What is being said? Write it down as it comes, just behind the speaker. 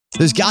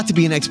There's got to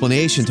be an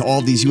explanation to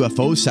all these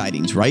UFO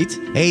sightings, right?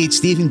 Hey, it's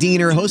Stephen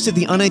Diener, host of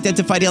the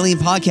Unidentified Alien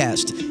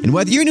Podcast. And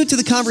whether you're new to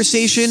the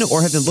conversation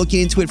or have been looking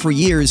into it for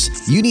years,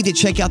 you need to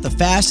check out the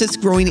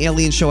fastest growing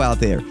alien show out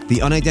there,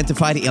 the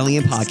Unidentified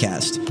Alien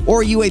Podcast,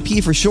 or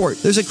UAP for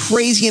short. There's a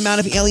crazy amount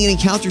of alien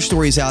encounter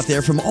stories out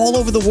there from all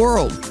over the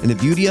world. And the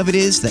beauty of it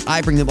is that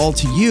I bring them all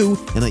to you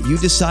and let you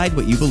decide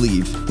what you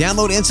believe.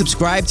 Download and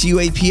subscribe to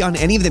UAP on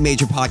any of the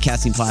major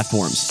podcasting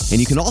platforms. And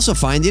you can also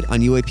find it on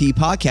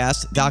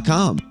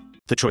UAPpodcast.com.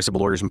 The choice of a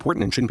lawyer is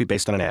important and shouldn't be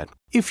based on an ad.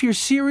 If you're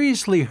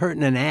seriously hurt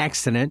in an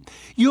accident,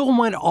 you'll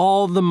want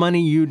all the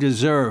money you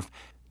deserve.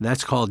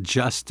 That's called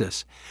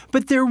justice.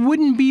 But there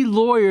wouldn't be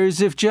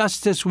lawyers if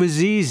justice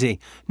was easy.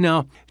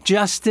 No,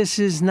 justice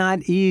is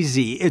not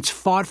easy. It's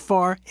fought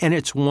for and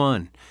it's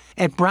won.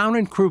 At Brown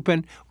 &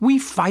 Crouppen, we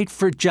fight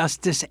for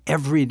justice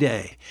every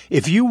day.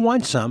 If you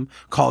want some,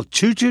 call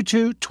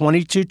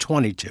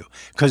 222-2222.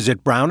 Because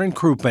at Brown &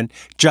 Crouppen,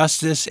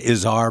 justice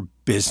is our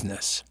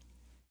business.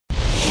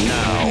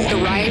 Now, The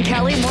Ryan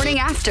Kelly Morning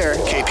After.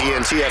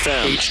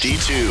 KPN-TFM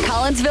HD2.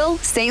 Collinsville,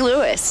 St.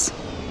 Louis.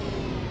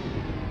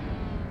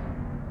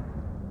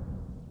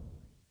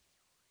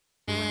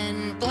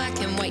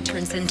 Black and white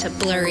turns into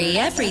blurry.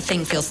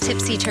 Everything feels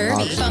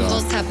tipsy-turvy.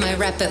 Fumbles have my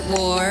rep at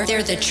war.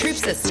 They're the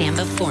troops that stand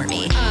before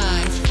me.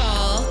 I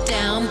fall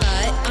down,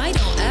 but I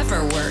don't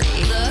ever worry.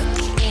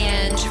 Look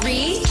and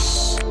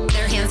reach.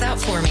 Their hands out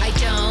for me. I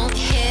don't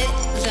hit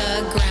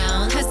the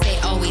ground, because they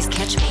always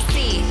catch me.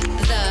 See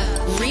the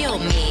real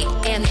me,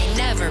 and they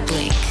never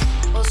blink.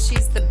 Well,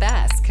 she's the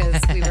best,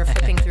 because we were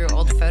flipping through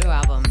old photo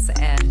albums,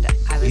 and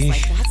I was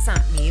like, that's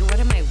not me. What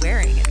am I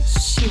wearing? And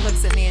she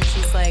looks at me, and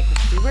she's like,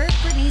 we were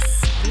Britney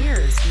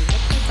Spears. You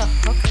look like a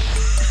hooker.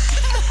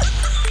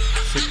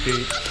 6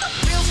 feet.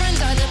 Real friends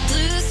are the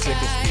blue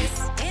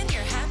skies, and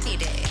your happy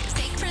days.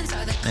 Fake friends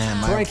are the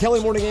Brian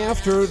Kelly Morning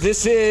After.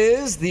 This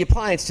is the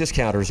Appliance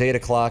Discounters 8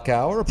 o'clock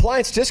hour.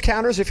 Appliance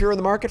Discounters, if you're in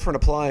the market for an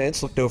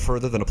appliance, look no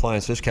further than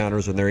Appliance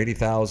Discounters and their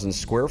 80,000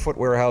 square foot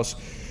warehouse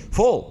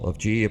full of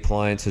GE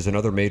appliances and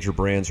other major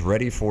brands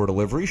ready for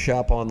delivery.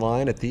 Shop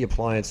online at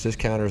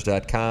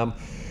theappliancediscounters.com,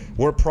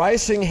 where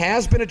pricing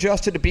has been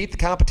adjusted to beat the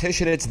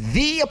competition. It's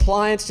the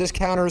Appliance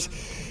Discounters.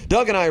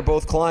 Doug and I are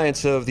both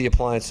clients of the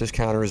Appliance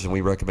Discounters, and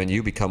we recommend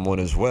you become one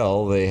as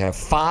well. They have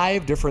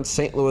 5 different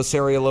St. Louis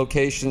area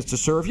locations to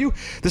serve you.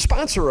 The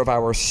sponsor of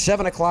our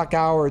 7 o'clock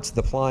hour, it's the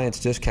Appliance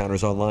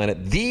Discounters, online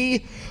at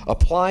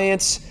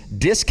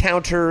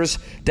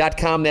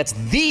theappliancediscounters.com. That's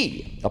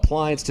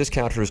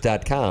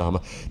theappliancediscounters.com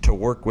to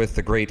work with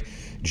the great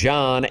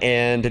John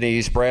and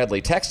Denise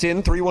Bradley. Text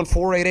in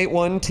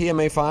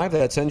 314-881-TMA5.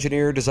 That's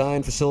Engineer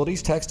Design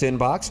Facilities. Text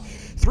inbox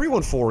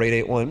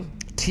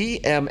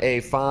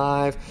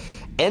 314-881-TMA5.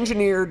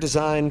 Engineer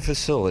Design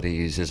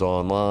Facilities is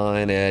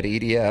online at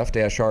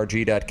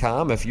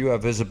edf-rg.com. If you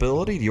have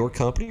visibility to your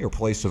company or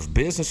place of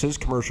business's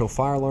commercial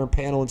fire alarm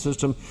panel and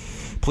system,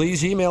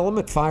 please email them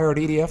at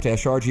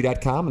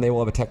fire@edf-rg.com, and they will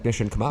have a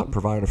technician come out and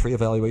provide a free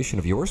evaluation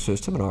of your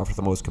system and offer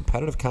the most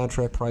competitive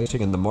contract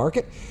pricing in the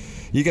market.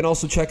 You can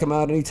also check them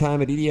out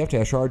anytime at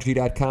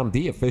edf-rg.com,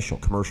 the official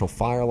commercial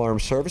fire alarm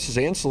services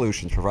and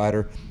solutions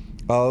provider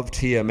of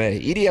TMA.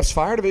 EDF's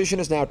fire division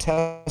is now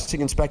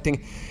testing,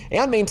 inspecting,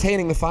 and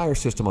maintaining the fire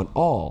system on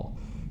all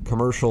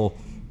commercial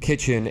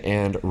kitchen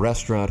and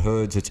restaurant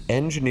hoods. It's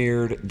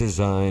Engineered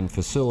Design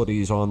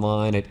Facilities,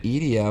 online at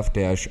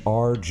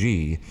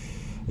edf-rg.com.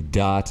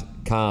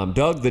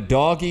 Doug, the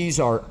doggies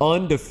are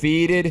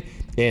undefeated,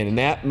 and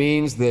that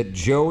means that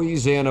Joey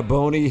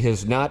Zanaboni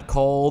has not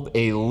called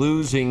a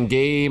losing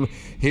game.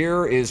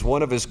 Here is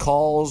one of his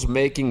calls,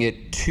 making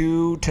it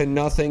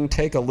 2-0.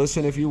 Take a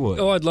listen if you would.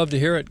 Oh, I'd love to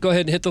hear it. Go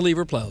ahead and hit the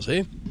lever,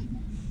 Plowsy.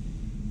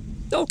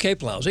 Okay,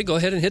 Plowsy, go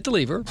ahead and hit the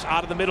lever.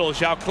 Out of the middle,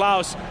 João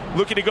Klaus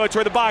looking to go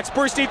toward the box,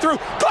 bursting through.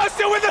 Klaus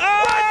still with it.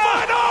 Right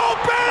foot. Oh,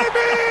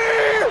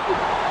 baby!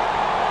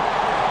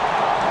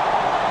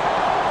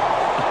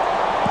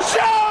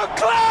 João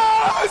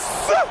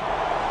Klaus!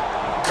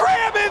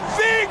 Cramming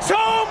things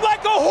home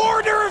like a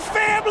hoarder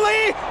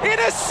family in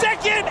a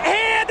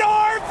second-hand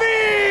RV!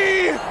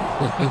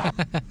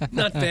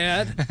 Not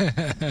bad.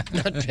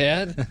 Not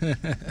bad.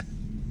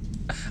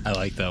 I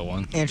like that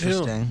one.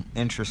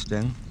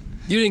 Interesting.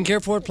 You didn't care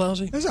for it,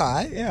 Plowsy? It was all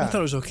right, yeah. I thought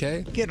it was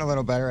okay. Getting a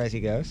little better as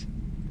he goes.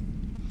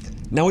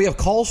 Now we have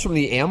calls from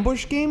the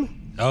ambush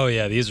game? Oh,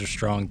 yeah, these are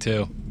strong,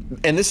 too.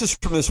 And this is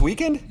from this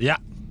weekend? Yeah.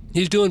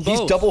 He's doing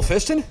both. He's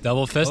double-fisting?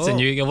 Double-fisting. Oh.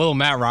 You get a little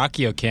Matt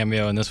Rocchio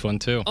cameo in this one,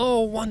 too.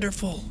 Oh,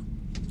 wonderful.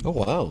 Oh,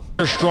 wow.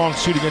 Their strong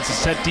suit against a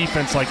set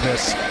defense like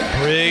this.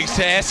 Briggs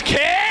has kill!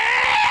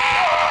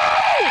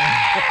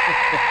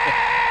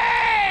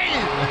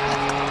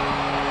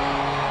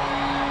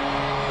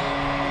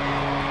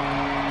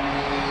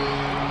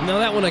 No,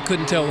 that one I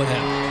couldn't tell what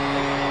happened.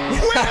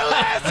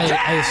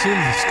 I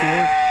assumed he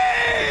scored.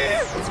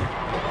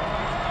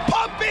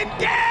 Pumping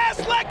gas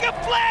like a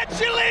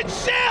flatulent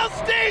Shell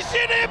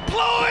Station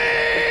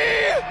employee!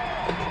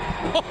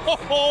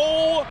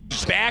 Oh,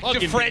 back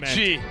to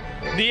Frenchie.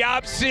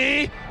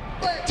 Niopsy.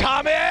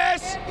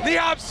 Thomas.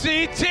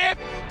 Niopsy tip.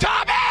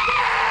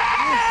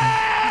 Thomas!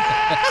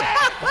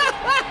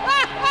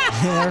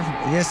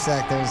 Just a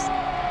sec.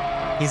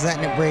 He's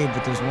letting it breathe,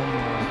 but there's one more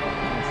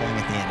thing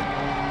at the end.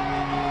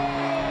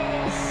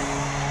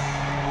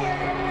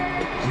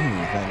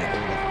 He's letting it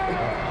breathe.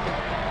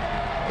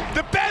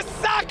 The best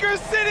soccer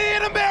city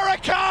in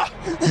America!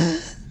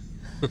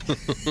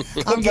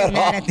 I'm getting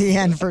that at the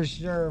end for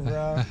sure,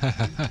 bro.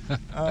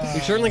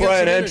 We certainly got Brian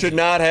some Henson energy.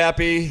 not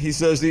happy. He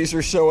says these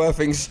are so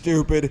effing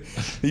stupid.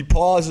 He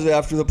pauses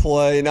after the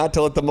play, not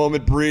to let the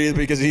moment breathe,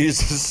 because he needs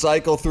to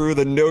cycle through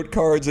the note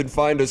cards and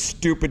find a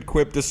stupid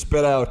quip to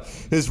spit out.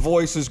 His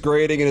voice is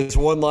grating, and his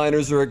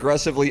one-liners are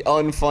aggressively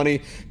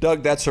unfunny.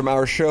 Doug, that's from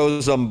our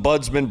show's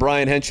ombudsman,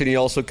 Brian Henson. He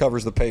also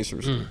covers the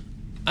Pacers.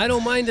 I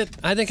don't mind it.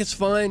 I think it's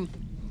fine.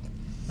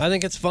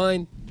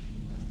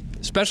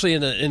 Especially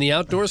in the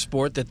outdoor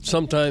sport that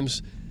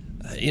sometimes,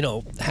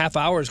 half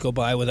hours go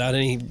by without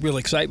any real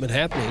excitement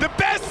happening. The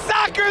best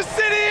soccer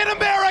city in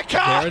America!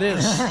 There it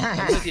is.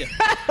 I'm with you.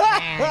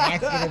 Man,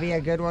 that's going to be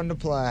a good one to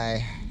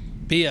play.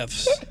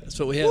 BFs. That's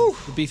what we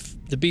have.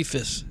 The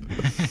beefists.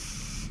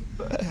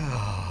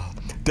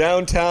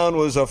 Downtown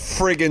was a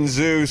friggin'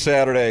 zoo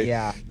Saturday.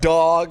 Yeah.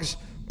 Dogs,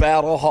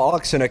 Battle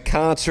Hawks, and a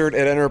concert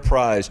at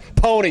Enterprise.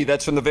 Pony,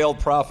 that's from the Veiled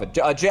Prophet.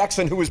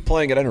 Jackson, who was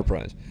playing at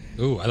Enterprise?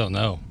 Ooh, I don't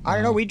know. I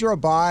don't know. We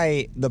drove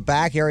by the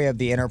back area of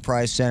the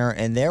Enterprise Center,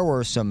 and there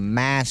were some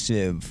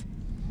massive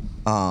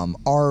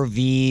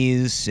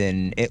RVs,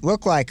 and it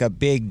looked like a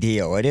big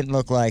deal. It didn't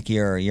look like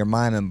your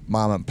mom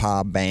and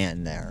pop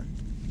band there.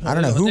 I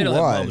don't know who they don't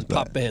have mom was, and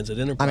pop bands at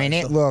Enterprise. I mean,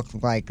 it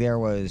looked like there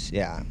was,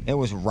 it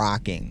was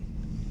rocking.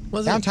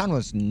 Was Downtown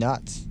was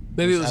nuts.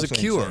 Maybe it was a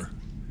absolutely Cure. insane.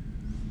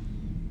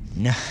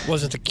 No.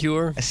 Wasn't a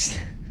Cure?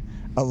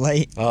 A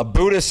late.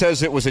 Buddha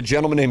says it was a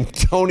gentleman named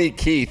Tony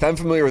Keith. I'm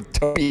familiar with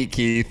Toby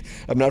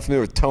Keith. I'm not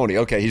familiar with Tony.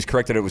 Okay, he's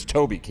corrected. It was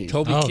Toby Keith.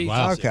 Toby Keith.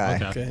 Wow.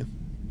 Okay.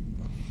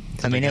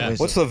 I mean, it was.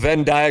 What's the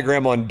Venn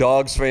diagram on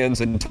Dogs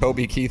fans and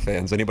Toby Keith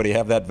fans? Anybody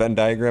have that Venn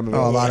diagram?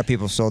 Oh, a lot of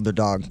people sold their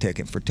dog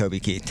ticket for Toby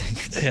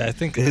Keith. Yeah, I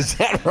think. Is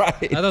that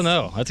right? I don't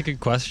know. That's a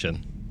good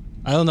question.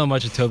 I don't know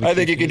much of Toby. I think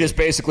Keith you could either. just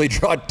basically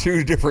draw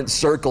two different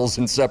circles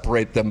and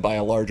separate them by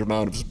a large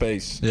amount of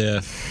space. Yeah.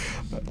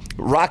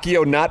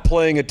 Rockio not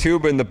playing a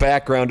tuba in the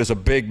background is a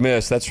big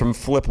miss. That's from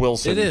Flip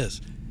Wilson. It is.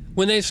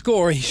 When they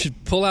score, he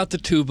should pull out the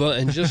tuba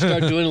and just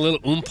start doing a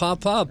little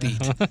pa beat.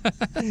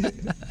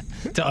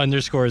 To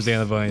underscore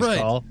Zanaboni's Right.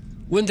 call.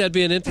 Wouldn't that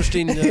be an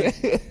interesting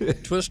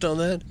twist on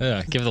that?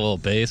 Yeah, give it a little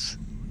bass,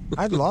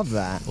 I'd love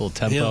that. a little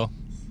tempo.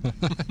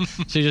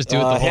 So you just do it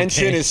the whole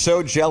Henshin game. is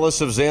so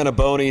jealous of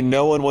Zanaboni,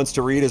 no one wants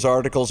to read his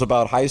articles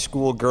about high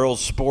school girls'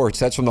 sports.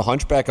 That's from the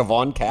Hunchback of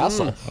Von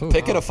Castle.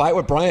 Picking a fight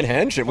with Brian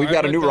Henshin. We've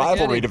got a new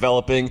rivalry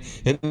developing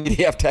in the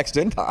EDF text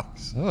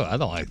inbox. Oh, I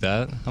don't like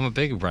that. I'm a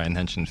big Brian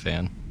Henshin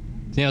fan.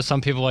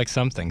 Some people like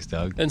some things,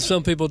 Doug. And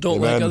some people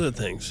don't like other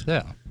things.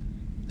 Yeah.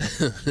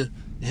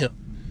 Yeah.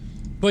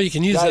 Well, you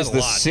can use Guys, that a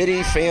the lot.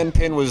 city fan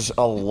pin was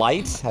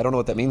alight. I don't know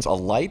what that means.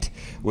 Alight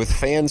with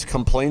fans'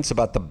 complaints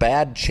about the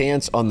bad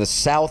chants on the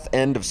south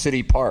end of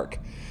City Park.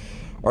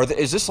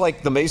 Is this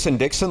like the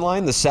Mason-Dixon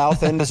line? The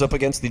south end is up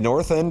against the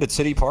north end at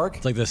City Park?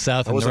 It's like the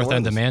south and north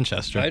end of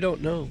Manchester. I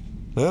don't know.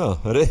 Yeah,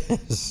 it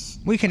is.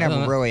 We can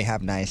never really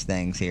have nice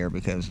things here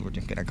because we're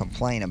just going to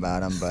complain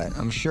about them, but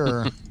I'm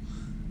sure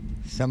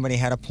somebody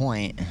had a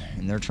point,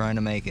 and they're trying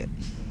to make it.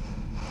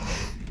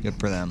 Good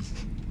for them.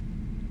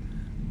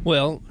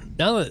 Well,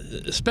 now that,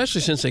 especially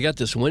since they got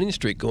this winning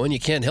streak going, you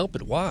can't help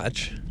but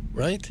watch,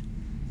 right?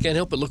 You can't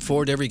help but look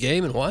forward to every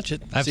game and watch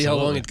it. See how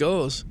long it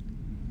goes.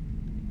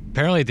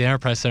 Apparently, the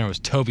Enterprise Center was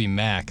Toby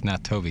Mac,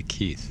 not Toby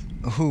Keith.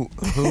 Who?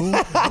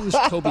 Who's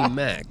Toby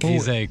Mac?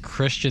 He's a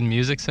Christian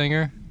music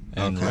singer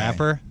and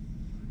rapper.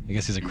 I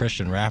guess he's a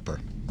Christian rapper.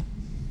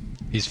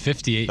 He's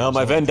 58 years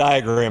My old. Venn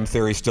diagram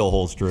theory still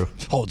holds true.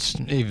 Holds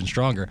even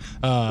stronger.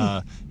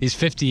 He's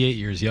 58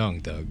 years young,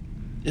 Doug.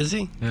 Is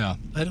he? Yeah.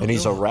 I don't know. And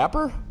he's a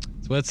rapper?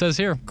 That's what it says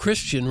here.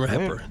 Christian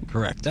rapper. Right.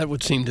 Correct. That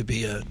would seem to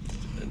be a...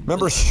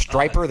 Remember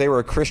Stryper? They were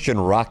a Christian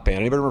rock band.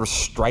 Anybody remember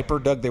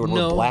Stryper, Doug? They would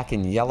wear black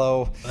and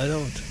yellow. I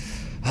don't.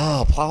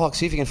 Oh, Plowhawk,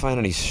 see if you can find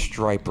any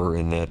Stryper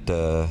in that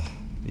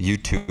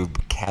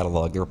YouTube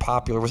catalog. They were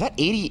popular. Was that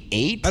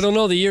 88? I don't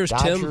know the years,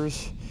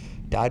 Dodgers. Tim.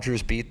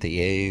 Dodgers beat the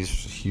A's.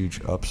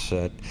 Huge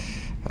upset.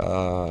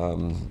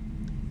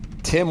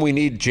 Tim, we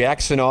need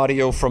Jackson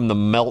audio from the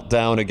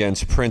meltdown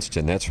against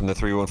Princeton. That's from the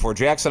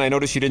 314. Jackson, I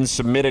noticed you didn't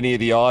submit any of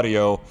the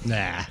audio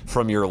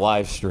from your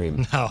live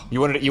stream. No. You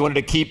wanted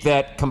to keep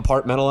that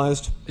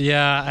compartmentalized?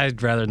 Yeah,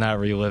 I'd rather not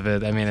relive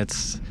it. I mean,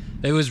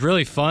 it was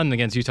really fun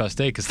against Utah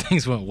State because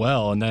things went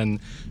well, and then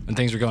when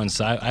things were going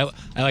side,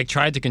 I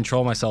tried to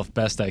control myself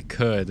best I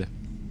could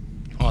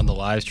on the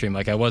live stream.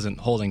 Like I wasn't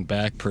holding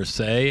back per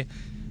se,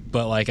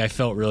 but like I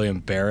felt really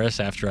embarrassed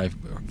after I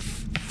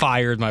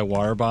fired my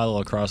water bottle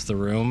across the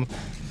room.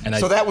 And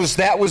so that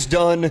was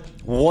done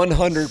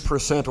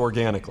 100%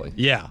 organically.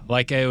 Yeah,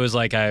 like it was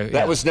like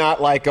That was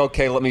not like,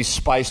 okay, let me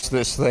spice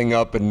this thing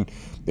up and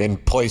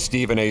play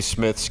Stephen A.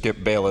 Smith,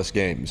 Skip Bayless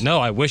games. No,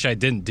 I wish I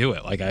didn't do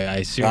it. Like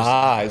I seriously,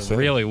 I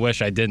really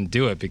wish I didn't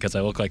do it because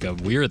I look like a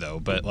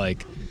weirdo. But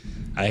like,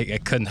 I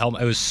couldn't help.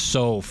 It was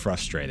so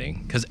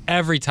frustrating because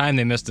every time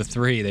they missed a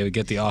three, they would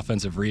get the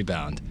offensive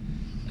rebound,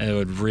 and it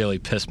would really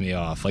piss me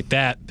off. Like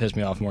that pissed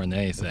me off more than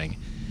anything.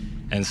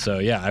 And so,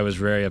 yeah, I was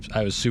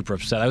super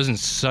upset. I was in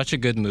such a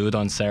good mood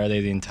on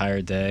Saturday the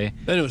entire day.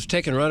 And it was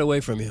taken right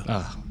away from you.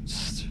 Oh,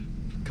 just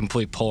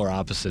complete polar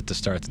opposite to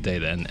start the day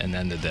and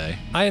end the day.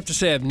 I have to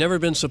say I've never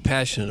been so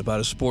passionate about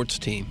a sports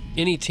team,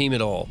 any team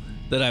at all,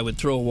 that I would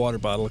throw a water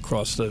bottle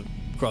across the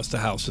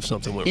house if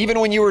something went wrong.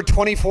 Even when you were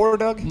 24,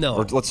 Doug? No.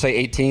 Or let's say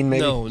 18,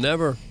 maybe? No,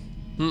 never.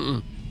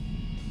 Mm-mm.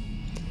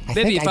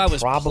 Maybe if I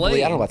was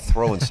playing. I don't know about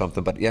throwing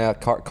something, but yeah,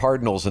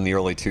 Cardinals in the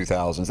early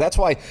 2000s. That's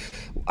why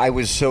I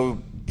was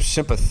so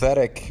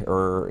sympathetic,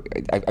 or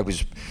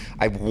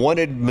I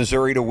wanted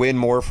Missouri to win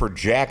more for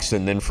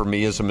Jackson than for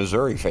me as a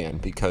Missouri fan,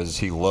 because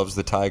he loves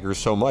the Tigers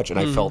so much, and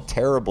I felt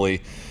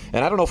terribly.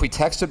 And I don't know if we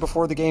texted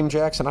before the game,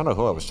 Jackson. I don't know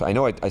who I was. I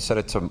know I said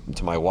it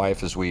to my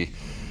wife as we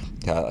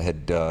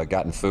had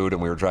gotten food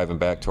and we were driving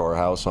back to our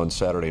house on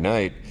Saturday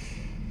night.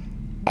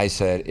 I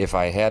said, if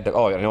I had to,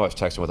 I know I was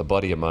texting with a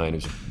buddy of mine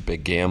who's a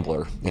big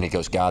gambler, and he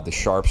goes, God, the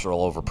Sharps are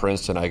all over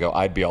Princeton. I go,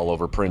 I'd be all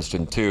over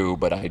Princeton too,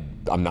 but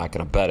I'm not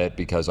going to bet it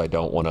because I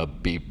don't want to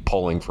be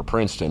pulling for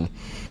Princeton.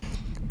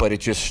 But it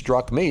just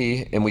struck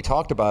me, and we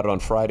talked about it on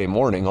Friday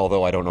morning,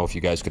 although I don't know if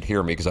you guys could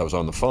hear me because I was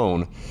on the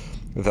phone,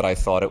 that I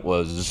thought it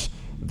was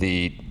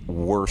the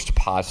worst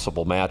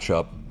possible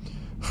matchup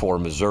for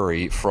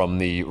Missouri from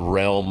the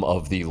realm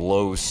of the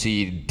low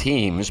seed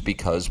teams,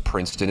 because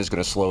Princeton is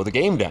going to slow the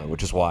game down,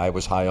 which is why I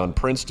was high on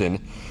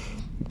Princeton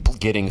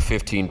getting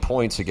 15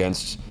 points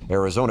against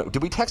Arizona.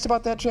 Did we text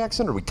about that,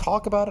 Jackson, or we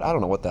talk about it? I don't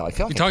know what that. I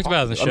feel like we talked about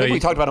it on the show. Maybe we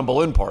talked about it on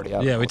Balloon Party.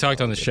 Yeah, we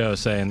talked on the show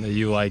saying that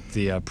you liked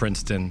the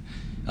Princeton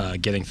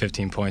getting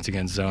 15 points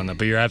against Zona,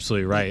 but you're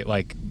absolutely right.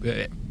 Like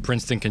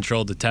Princeton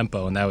controlled the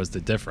tempo, and that was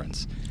the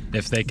difference.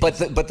 If they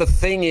can... But the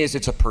thing is,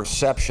 it's a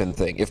perception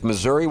thing. If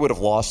Missouri would have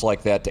lost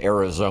like that to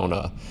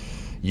Arizona,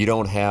 you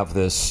don't have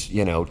this,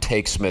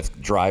 Take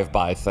Smith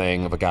drive-by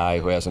thing of a guy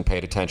who hasn't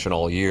paid attention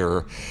all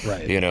year,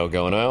 right?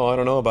 Going, I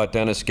don't know about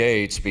Dennis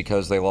Gates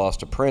because they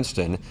lost to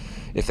Princeton.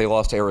 If they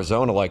lost to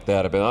Arizona like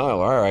that, I'd been, all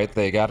right,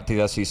 they got to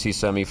the SEC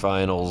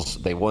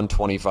semifinals, they won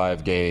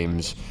 25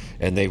 games,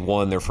 and they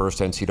won their first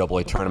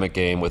NCAA tournament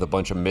game with a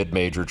bunch of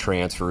mid-major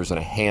transfers and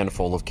a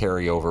handful of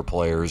carryover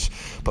players.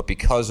 But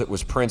because it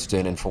was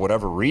Princeton, and for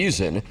whatever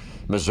reason,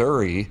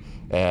 Missouri,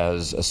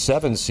 as a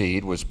 7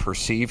 seed, was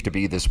perceived to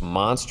be this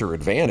monster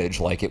advantage,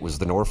 like it was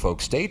the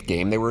Norfolk State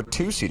game. They were a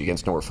 2 seed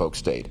against Norfolk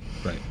State.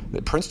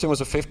 Right. Princeton was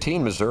a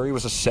 15, Missouri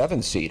was a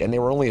 7 seed, and they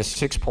were only a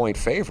 6-point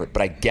favorite.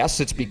 But I guess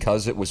it's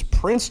because it was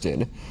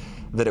Princeton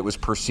that it was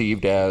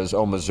perceived as,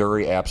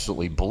 Missouri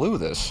absolutely blew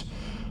this.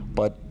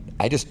 But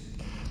I just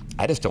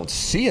don't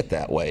see it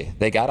that way.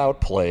 They got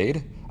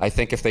outplayed. I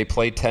think if they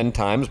played 10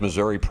 times,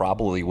 Missouri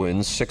probably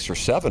wins 6 or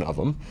 7 of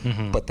them.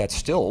 Mm-hmm. But that's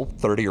still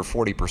 30 or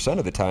 40%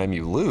 of the time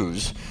you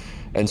lose.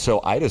 And so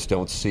I just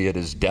don't see it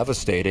as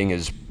devastating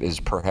as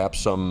perhaps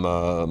some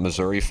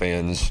Missouri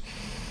fans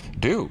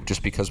do,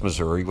 just because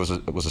Missouri was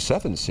a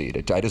 7 seed.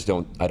 This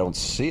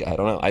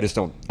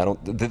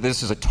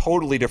is a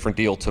totally different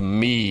deal to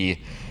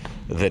me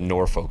than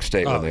Norfolk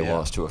State when they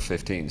lost to a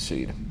 15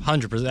 seed.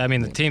 100%. I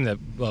mean, the team that,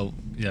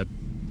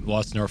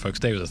 lost to Norfolk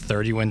State was a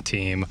 30-win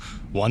team,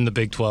 won the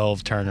Big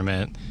 12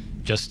 tournament.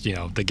 Just,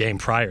 the game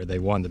prior, they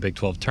won the Big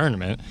 12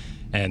 tournament,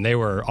 and they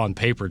were, on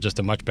paper, just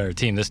a much better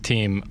team. This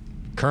team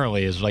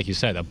currently is, like you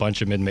said, a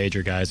bunch of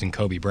mid-major guys and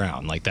Kobe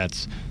Brown. Like,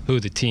 that's who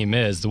the team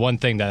is. The one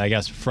thing that I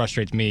guess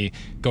frustrates me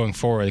going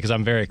forward, because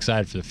I'm very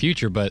excited for the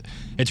future, but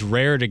it's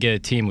rare to get a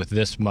team with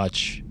this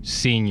much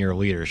senior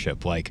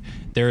leadership. Like,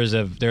 there's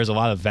a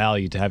lot of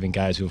value to having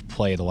guys who have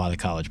played a lot of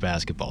college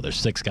basketball. There's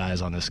 6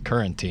 guys on this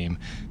current team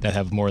that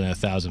have more than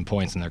 1,000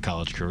 points in their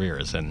college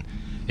careers. And,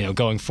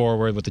 going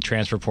forward with the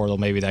transfer portal,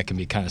 maybe that can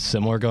be kind of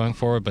similar going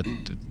forward, but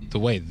the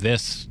way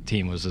this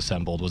team was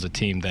assembled was a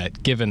team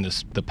that, given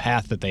the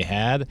path that they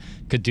had,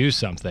 could do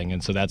something.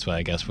 And so that's what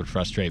I guess would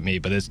frustrate me.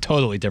 But it's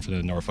totally different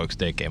than the Norfolk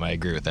State game. I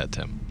agree with that,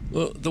 Tim.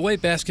 Well, the way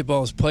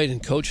basketball is played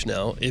and coached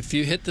now, if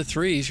you hit the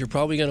threes, you're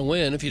probably going to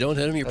win. If you don't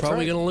hit them, you're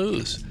probably going to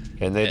lose.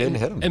 And they didn't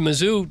hit them. And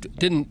Mizzou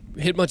didn't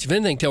hit much of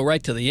anything till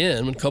right to the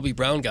end when Kobe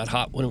Brown got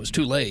hot when it was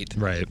too late.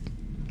 Right.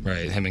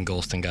 Him and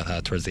Golston got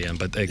hot towards the end,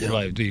 but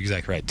you're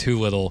exactly right. Too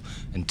little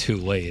and too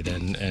late,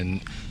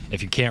 and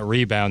if you can't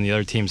rebound, the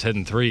other team's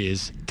hitting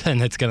threes, then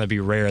it's going to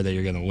be rare that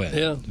you're going to win.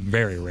 Yeah,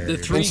 very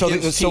rare.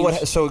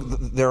 So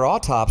their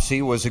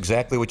autopsy was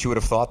exactly what you would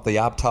have thought the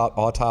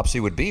autopsy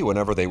would be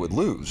whenever they would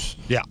lose.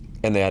 Yeah.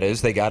 And that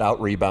is, they got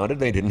out-rebounded,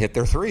 they didn't hit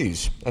their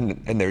threes. And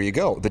there you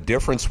go. The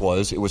difference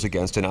was it was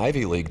against an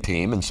Ivy League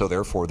team, and so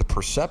therefore the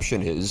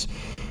perception is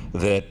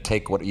that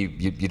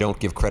you don't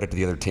give credit to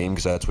the other team,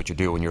 because that's what you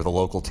do when you're the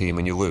local team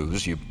and you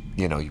lose.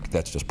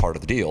 That's just part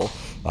of the deal.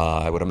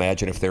 I would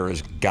imagine if there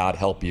is, God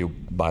help you,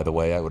 by the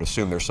way, I would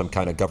assume there's some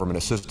kind of government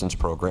assistance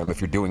program if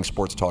you're doing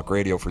sports talk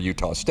radio for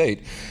Utah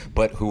State.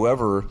 But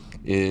whoever,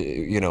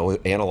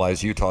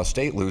 analyzed Utah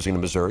State losing to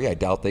Missouri, I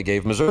doubt they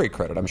gave Missouri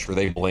credit. I'm sure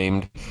they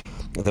blamed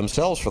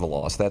themselves for the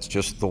loss. That's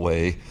just the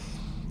way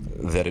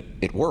that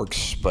it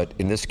works. But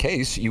in this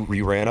case,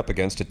 you ran up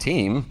against a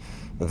team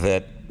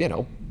that,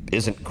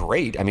 isn't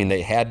great. I mean,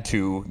 they had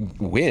to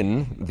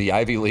win the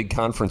Ivy League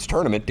Conference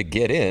tournament to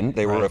get in.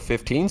 They were a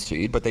 15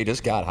 seed, but they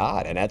just got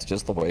hot, and that's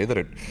just the way that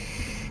it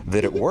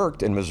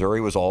worked. And Missouri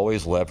was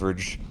always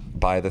leveraged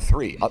by the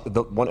three.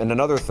 And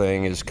another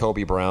thing is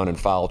Kobe Brown in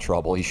foul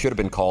trouble. He should have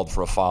been called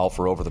for a foul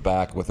for over the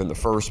back within the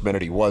first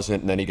minute. He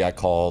wasn't, and then he got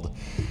called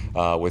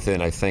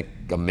within, I think,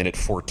 a minute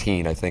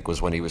 14, I think was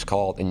when he was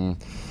called.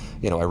 And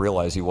I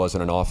realize he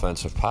wasn't an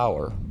offensive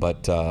power,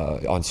 but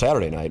on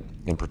Saturday night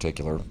in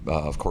particular,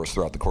 of course,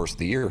 throughout the course of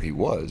the year, he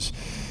was.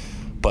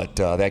 But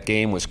that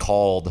game was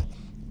called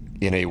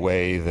in a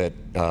way that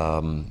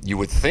you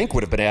would think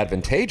would have been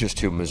advantageous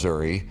to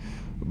Missouri,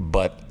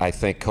 but I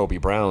think Kobe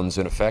Brown's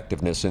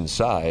ineffectiveness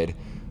inside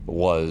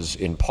was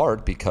in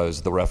part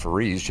because the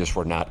referees just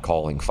were not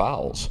calling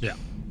fouls. Yeah.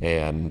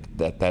 And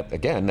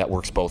that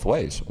works both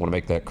ways. I want to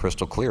make that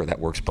crystal clear. That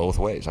works both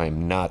ways. I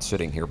am not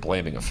sitting here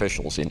blaming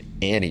officials in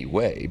any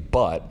way,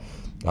 but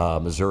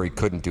Missouri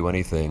couldn't do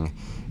anything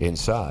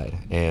inside.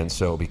 And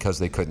so because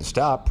they couldn't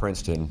stop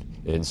Princeton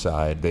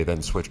inside, they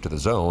then switched to the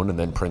zone, and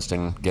then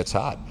Princeton gets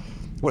hot.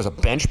 Was a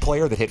bench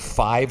player that hit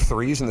 5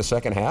 threes in the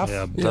second half.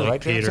 Yeah, is that right,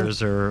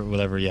 Peters or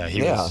whatever. Yeah,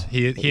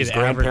 his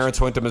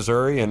grandparents went to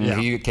Missouri, and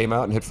he came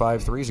out and hit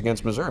 5 threes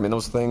against Missouri. I mean,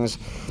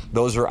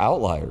 those are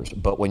outliers.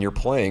 But when you're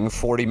playing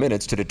 40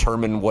 minutes to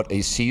determine what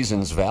a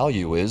season's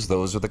value is,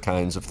 those are the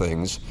kinds of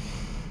things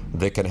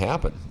that can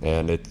happen.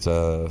 And it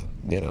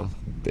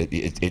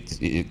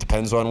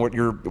depends on what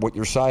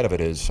your side of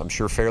it is. I'm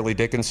sure Fairleigh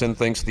Dickinson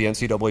thinks the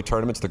NCAA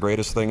tournament's the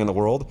greatest thing in the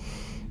world.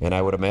 And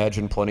I would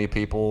imagine plenty of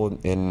people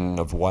in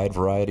a wide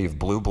variety of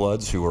blue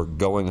bloods who are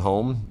going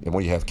home. And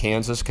when you have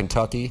Kansas,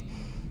 Kentucky,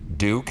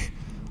 Duke,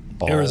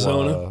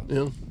 Arizona,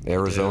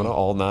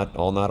 all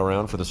not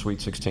around for the Sweet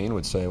 16,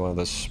 would say, well,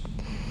 this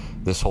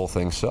whole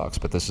thing sucks.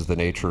 But this is the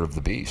nature of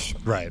the beast.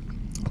 Right.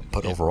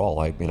 But overall,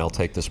 I'll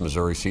take this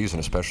Missouri season,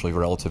 especially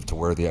relative to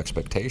where the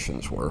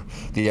expectations were.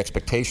 The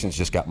expectations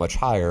just got much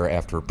higher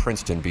after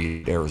Princeton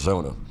beat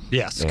Arizona.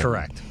 Yes,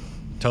 correct.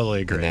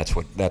 Totally agree. And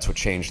that's what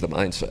changed the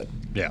mindset.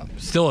 Yeah.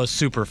 Still a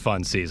super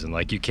fun season.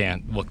 Like, you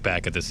can't look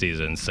back at the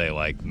season and say,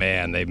 like,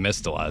 man, they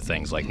missed a lot of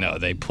things. Like, no,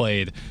 they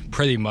played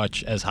pretty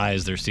much as high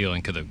as their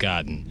ceiling could have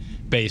gotten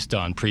based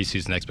on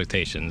preseason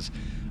expectations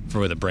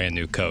for the brand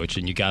new coach,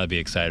 and you got to be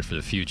excited for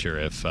the future.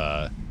 If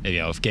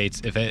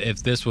Gates,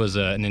 if this was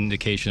an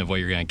indication of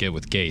what you're going to get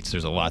with Gates,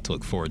 there's a lot to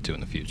look forward to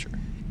in the future.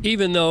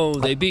 Even though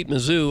they beat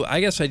Mizzou, I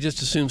guess I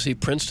just assume see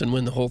Princeton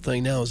win the whole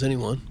thing now. Is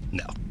anyone?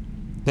 No.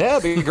 Yeah,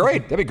 that'd be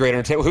great. That'd be great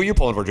entertainment. Who are you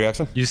pulling for,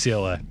 Jackson?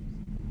 UCLA.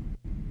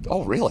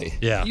 Oh, really?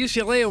 Yeah.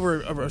 UCLA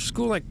over a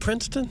school like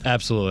Princeton?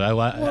 Absolutely. I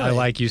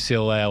like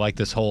UCLA. I like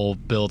this whole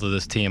build of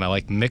this team. I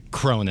like Mick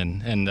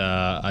Cronin, and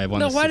I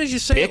want to. No, why did you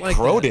say it like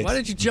that? Why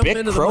did you jump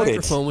into the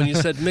microphone when you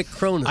said Mick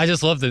Cronin? I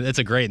just love it. It's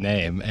a great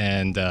name,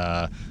 and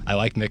I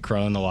like Mick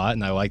Cronin a lot,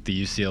 and I like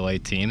the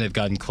UCLA team. They've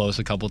gotten close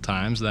a couple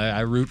times, and I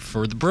root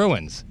for the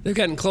Bruins. They've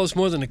gotten close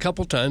more than a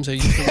couple times. They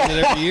used to win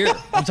it every year.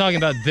 I'm talking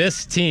about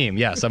this team.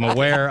 Yes, I'm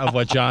aware of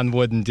what John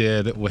Wooden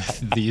did with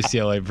the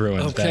UCLA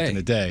Bruins back in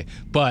the day,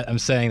 but I'm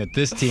saying that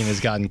this team has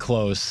gotten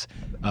close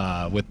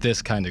with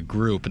this kind of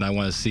group, and I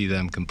want to see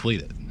them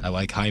complete it. I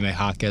like Jaime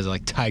Jaquez, I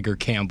like Tiger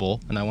Campbell,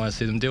 and I want to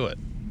see them do it.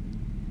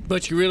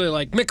 But you really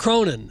like Mick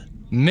Cronin.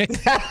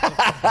 Mick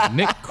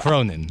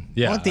Cronin.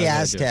 Yeah. I want the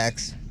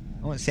Aztecs.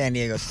 I want San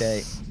Diego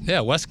State.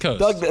 Yeah, West Coast.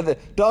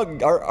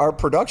 Doug, our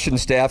production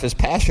staff is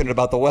passionate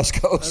about the West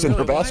Coast and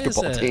their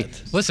basketball team.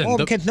 Listen,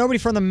 because nobody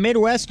from the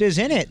Midwest is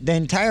in it. The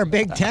entire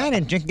Big Ten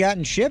and just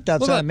gotten shipped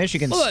outside of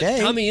Michigan State.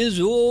 Tommy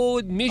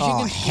Izzo,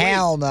 Michigan State. Oh,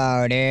 hell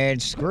no,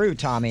 dude. Screw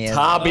Tommy Izzo.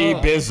 Tommy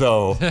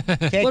Bizzo.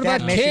 What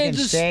about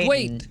Kansas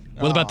State?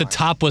 What about the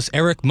topless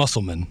Eric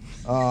Musselman?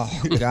 Oh,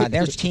 God,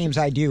 there's teams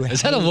I do hate.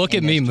 Is that a look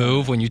at me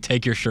move when you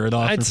take your shirt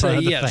off in front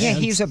of the fans? Yeah,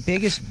 he's the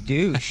biggest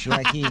douche.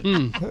 Like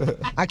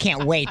I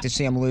can't wait to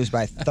see him lose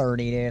by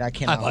 30, dude. I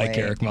cannot wait. wait.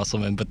 Eric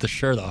Musselman, but the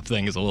shirt off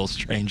thing is a little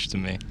strange to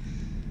me.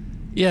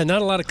 Yeah,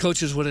 not a lot of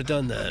coaches would have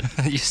done that.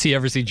 You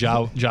ever see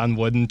John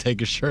Wooden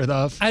take his shirt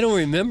off? I don't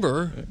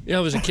remember. Yeah,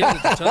 I was a kid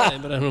at the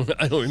time, but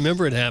I don't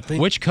remember it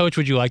happening. Which coach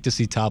would you like to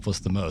see topless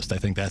the most? I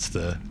think that's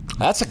a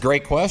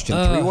great question.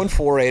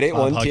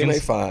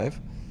 314-881-TMA5.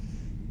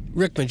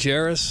 Rick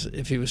Majerus,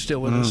 if he was still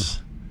with us.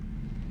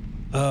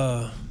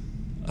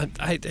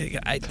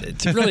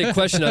 It's really a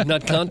question I've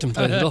not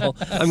contemplated at all.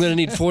 I'm going to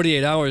need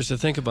 48 hours to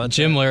think about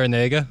Jim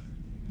Larrañaga.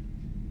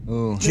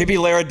 Ooh. Jimmy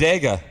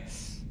Larrañaga.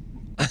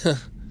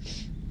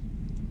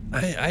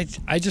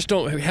 I just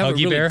don't have a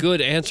really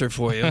good answer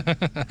for you.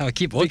 I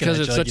keep looking because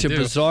at it's such a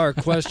bizarre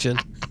question.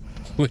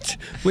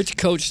 Which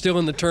coach still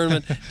in the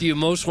tournament do you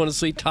most want to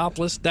see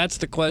topless? That's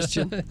the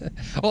question.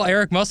 Well,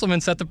 Eric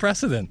Musselman set the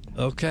precedent.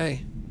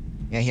 Okay.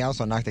 Yeah, he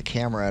also knocked the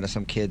camera out of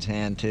some kid's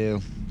hand,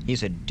 too.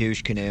 He's a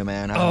douche canoe,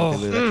 man. I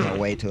can't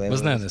wait till they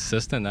Wasn't that an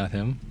assistant, not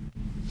him?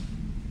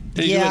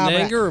 Did he do it in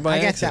anger or by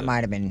accident? I guess that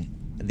might have been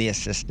the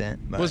assistant.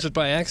 But was it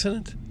by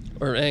accident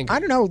or anger? I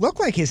don't know. It looked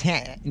like his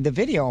hand. The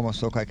video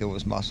almost looked like it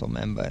was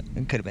Musselman, but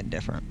it could have been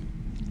different.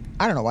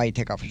 I don't know why you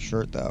take off your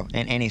shirt, though,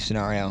 in any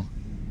scenario.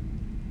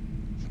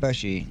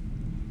 Especially,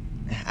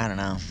 I don't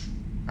know.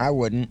 I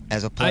wouldn't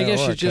as a player. I guess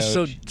or you're a just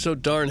coach. so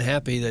darn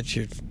happy that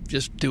you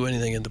just do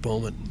anything in the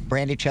moment.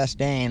 Brandi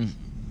Chastain,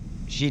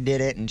 she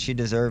did it and she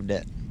deserved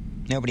it.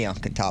 Nobody else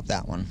can top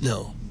that one.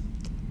 No.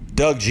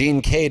 Doug,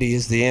 Gene Katie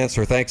is the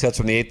answer. Thanks. That's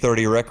from the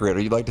 8:30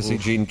 Record. You'd like to see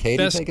Gene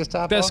Katie take his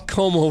top best off?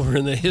 comb over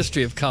in the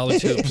history of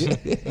college hoops.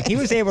 He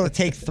was able to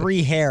take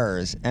 3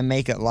 hairs and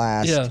make it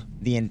last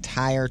the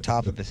entire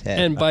top of his head.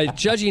 And by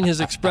judging his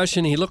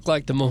expression, he looked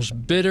like the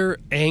most bitter,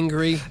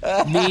 angry,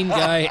 mean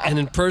guy. And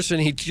in person,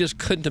 he just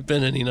couldn't have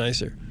been any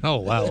nicer. Oh,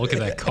 wow. Look at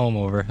that comb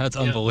over. That's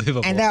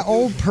unbelievable. And that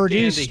old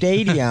Purdue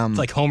Stadium. It's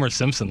like Homer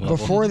Simpson level.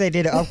 Before they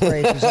did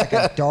upgrades, it was like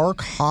a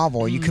dark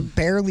hovel. You could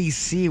barely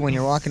see when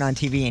you're walking on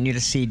TV, and you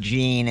just see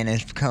Gene and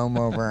his comb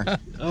over.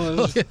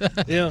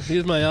 Yeah, he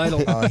was my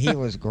idol. Oh, he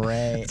was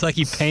great. It's like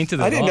he painted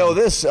it I didn't on. know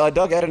this.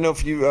 Doug, I don't know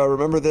if you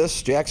remember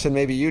this. Jackson,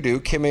 maybe you do.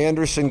 Kim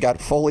Anderson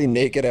got fully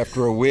naked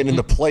after a win in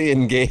the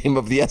play-in game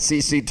of the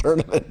SEC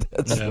tournament.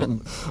 That's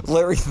from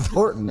Larry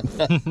Thornton.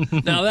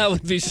 Now, that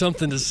would be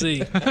something to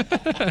see.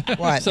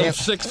 What? Some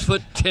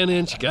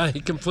 6'10" guy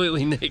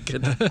completely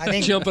naked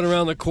jumping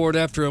around the court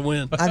after a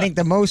win. I think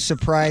the most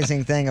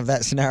surprising thing of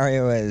that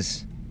scenario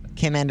is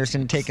Kim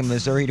Anderson taking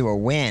Missouri to a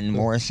win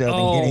more so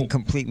than getting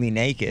completely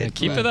naked. Yeah,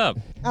 keep it up.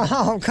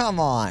 Oh, come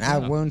on. I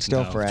wound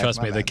still forever.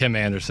 Trust me, the Kim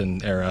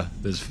Anderson era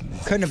is...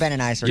 Couldn't have been a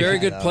nicer Very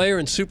guy, good though. player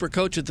and super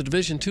coach at the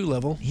Division II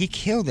level. He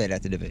killed it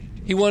at the Division.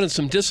 He wanted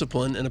some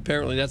discipline, and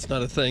apparently that's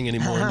not a thing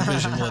anymore in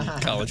Division I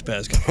college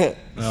basketball.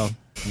 No.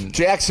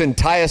 Jackson,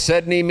 Tyus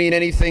Edney mean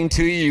anything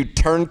to you? You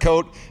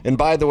turncoat. And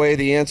by the way,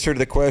 the answer to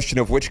the question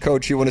of which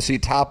coach you want to see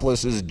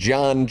topless is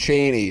John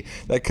Chaney.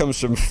 That comes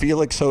from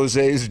Felix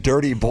Jose's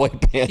Dirty Boy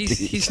Panties.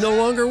 He's no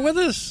longer with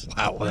us.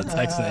 Wow, what a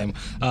text name.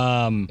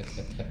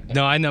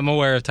 No, I'm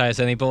aware of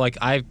Tyus Edney, but like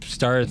I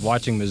started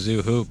watching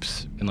Mizzou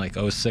hoops in like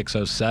 06,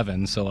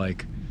 07, so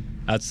like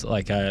that's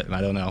like I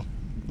don't know.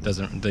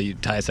 The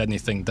Tyus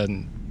Edney thing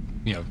doesn't,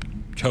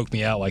 choke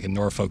me out like a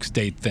Norfolk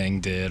State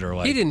thing did, or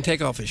like He didn't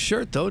take off his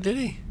shirt, though, did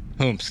he?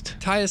 Hoomst.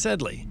 Tyus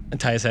Edley.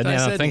 Tyus Edney?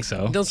 I don't think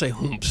so. Don't say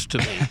hoomst to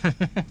me.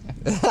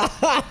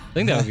 I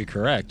think that would be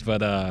correct,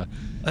 but I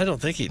don't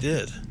think he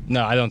did.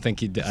 No, I don't think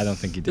he did.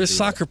 There's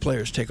soccer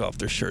players take off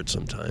their shirts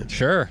sometimes.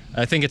 Sure.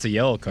 I think it's a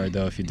yellow card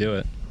though if you do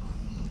it.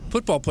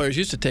 Football players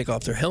used to take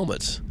off their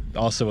helmets.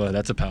 Also,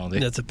 that's a penalty.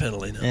 That's a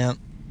penalty now. Yeah.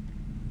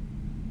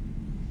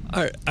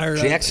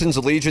 Jackson's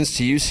allegiance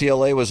to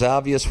UCLA was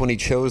obvious when he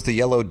chose the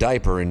yellow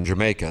diaper in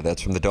Jamaica.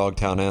 That's from the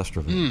Dogtown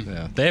Astro.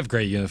 Yeah, they have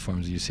great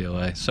uniforms,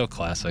 UCLA. So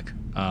classic.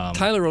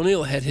 Tyler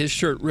O'Neill had his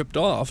shirt ripped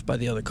off by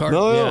the other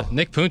Cardinals. No. Yeah,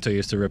 Nick Punto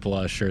used to rip a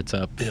lot of shirts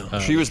up.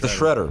 She was the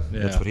shredder. Yeah.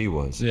 That's what he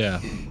was. Yeah.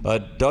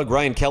 Doug,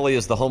 Ryan Kelly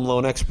is the home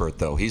loan expert,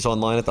 though. He's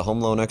online at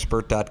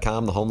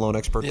thehomeloanexpert.com,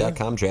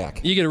 thehomeloanexpert.com.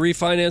 Jack. You get a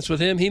refinance with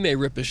him, he may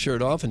rip his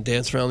shirt off and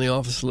dance around the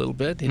office a little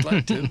bit. He'd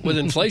like to. With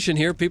inflation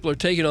here, people are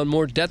taking on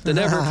more debt than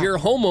ever. If you're a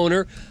homeowner,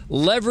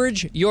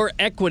 leverage your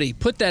equity.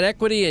 Put that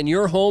equity in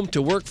your home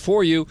to work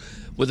for you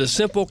with a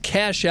simple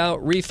cash-out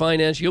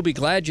refinance. You'll be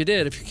glad you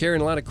did if you're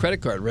carrying a lot of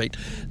credit card rate.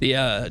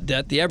 The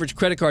debt, the average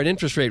credit card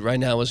interest rate right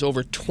now is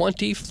over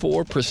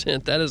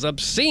 24%. That is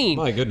obscene.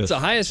 My goodness. It's the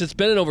highest it's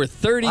been in over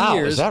 30 Wow,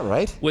 years. is that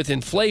right? With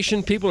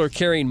inflation, people are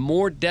carrying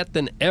more debt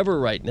than ever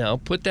right now.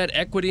 Put that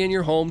equity in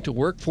your home to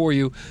work for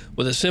you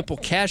with a simple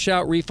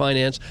cash-out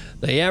refinance.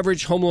 The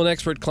average home loan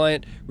expert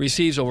client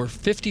receives over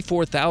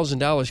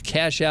 $54,000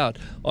 cash out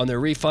on their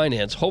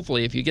refinance.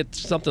 Hopefully, if you get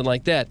something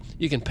like that,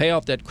 you can pay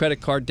off that credit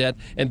card debt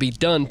and be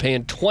done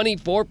paying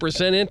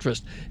 24%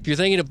 interest. If you're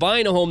thinking of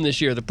buying a home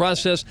this year, the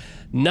process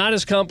not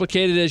as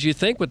complicated as you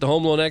think with the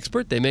Home Loan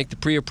Expert. They make the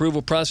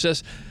pre-approval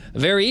process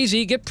very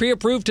easy. Get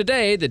pre-approved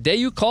today, the day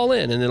you call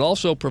in, and they'll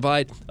also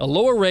provide a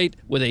lower rate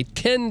with a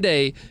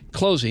 10-day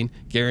closing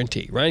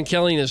guarantee. Ryan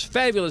Kelly and his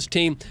fabulous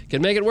team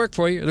can make it work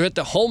for you. They're at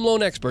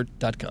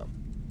thehomeloanexpert.com.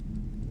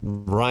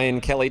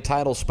 Ryan Kelly,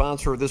 title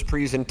sponsor of this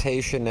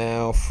presentation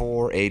now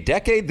for a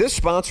decade. This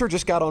sponsor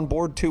just got on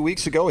board 2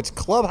 weeks ago. It's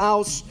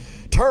Clubhouse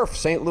Turf,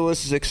 St.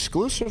 Louis's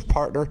exclusive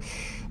partner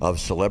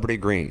of Celebrity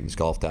Greens.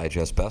 Golf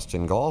Digest best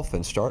in golf,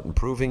 and start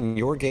improving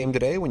your game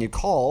today when you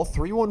call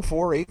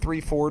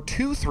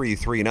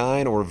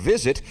 314-834-2339 or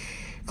visit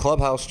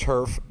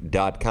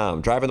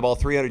clubhouseturf.com. Driving the ball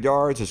 300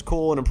 yards is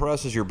cool and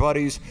impresses your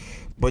buddies,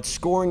 but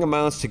scoring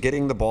amounts to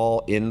getting the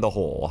ball in the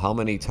hole. How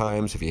many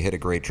times have you hit a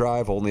great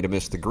drive only to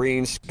miss the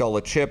green, scull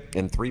a chip,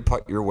 and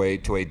three-putt your way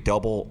to a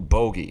double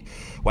bogey?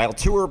 While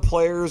tour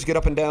players get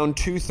up and down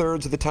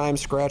 2/3 of the time,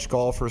 scratch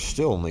golfers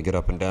still only get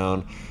up and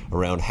down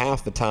around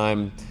half the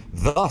time.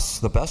 Thus,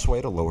 the best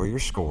way to lower your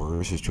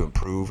scores is to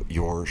improve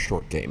your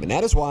short game. And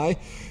that is why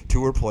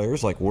tour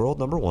players like world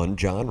number one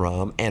John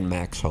Rahm and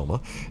Max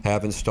Homa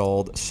have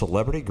installed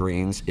Celebrity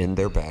Greens in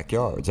their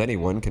backyards.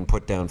 Anyone can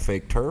put down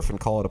fake turf and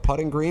call it a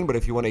putting green, but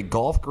if you want a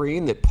golf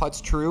green that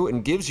putts true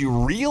and gives you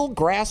real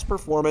grass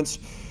performance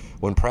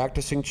when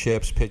practicing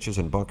chips, pitches,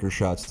 and bunker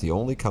shots, the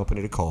only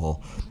company to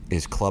call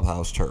is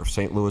Clubhouse Turf,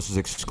 St. Louis's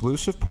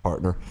exclusive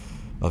partner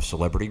of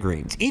Celebrity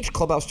Greens. Each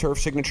Clubhouse Turf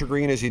signature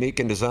green is unique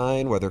in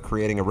design, whether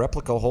creating a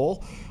replica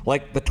hole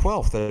like the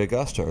 12th at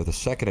Augusta or the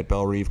 2nd at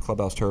Belle Reve.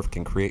 Clubhouse Turf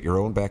can create your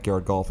own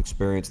backyard golf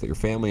experience that your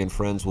family and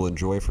friends will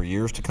enjoy for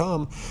years to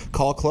come.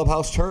 Call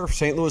Clubhouse Turf,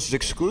 St. Louis's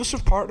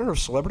exclusive partner of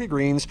Celebrity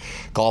Greens,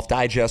 Golf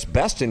Digest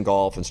Best in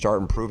Golf, and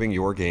start improving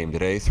your game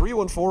today.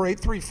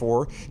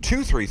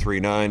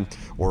 314-834-2339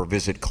 or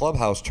visit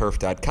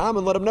clubhouseturf.com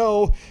and let them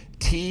know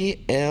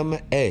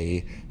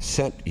TMA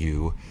sent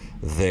you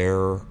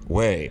their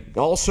way.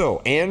 Also,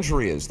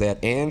 Andrea's,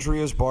 that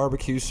Andrea's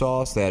barbecue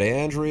sauce, that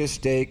Andrea's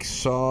steak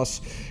sauce,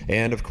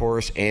 and of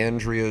course,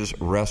 Andrea's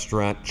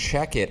restaurant.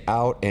 Check it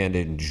out and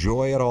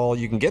enjoy it all.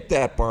 You can get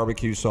that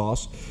barbecue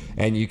sauce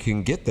and you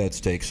can get that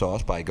steak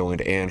sauce by going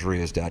to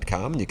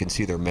andreas.com, and you can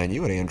see their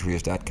menu at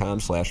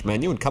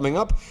andreas.com/menu. And coming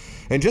up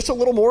in just a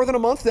little more than a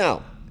month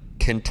now,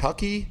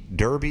 Kentucky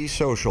Derby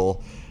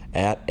Social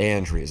at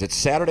Andrea's. It's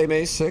Saturday,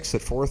 May 6th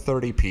at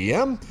 4:30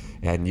 p.m.,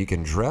 and you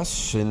can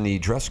dress in the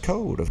dress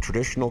code of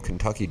traditional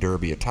Kentucky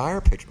Derby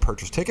attire.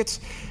 Purchase tickets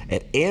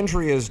at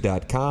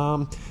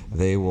andreas.com.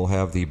 They will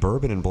have the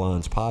Bourbon and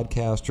Blondes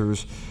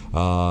podcasters,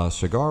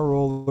 cigar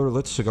roller,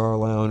 Lit Cigar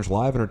Lounge,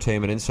 live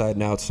entertainment inside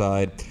and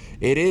outside.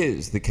 It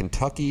is the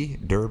Kentucky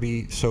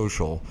Derby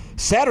Social,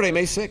 Saturday,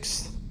 May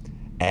 6th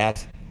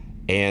at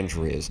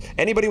Andreas.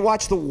 Anybody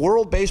watch the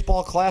World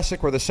Baseball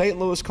Classic where the St.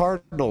 Louis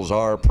Cardinals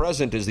are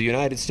present as the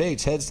United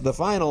States heads to the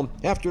final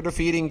after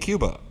defeating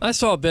Cuba? I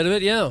saw a bit of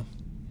it, yeah.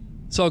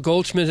 Saw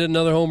Goldschmidt hit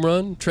another home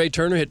run. Trey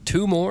Turner hit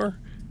 2 more.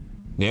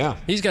 Yeah.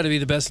 He's got to be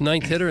the best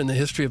 9th hitter in the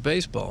history of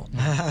baseball.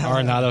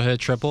 Arenado hit a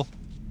triple.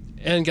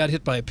 And got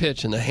hit by a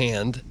pitch in the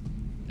hand.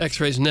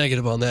 X-ray's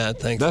negative on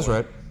that, thankfully. That's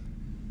right.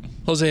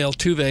 Jose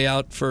Altuve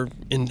out for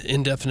an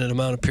indefinite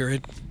amount of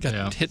period.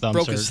 Got hit,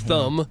 broke his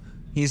thumb.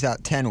 He's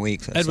out 10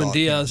 weeks. Edwin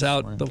Diaz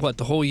out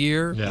the whole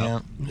year?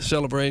 Yeah.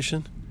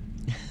 Celebration.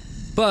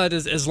 But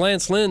as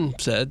Lance Lynn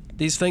said,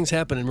 these things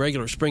happen in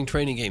regular spring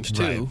training games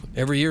too. Right.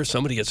 Every year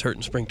somebody gets hurt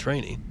in spring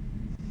training.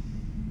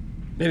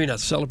 Maybe not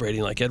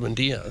celebrating like Edwin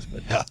Diaz,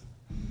 but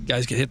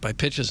guys get hit by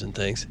pitches and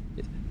things.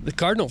 The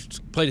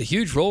Cardinals played a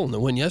huge role in the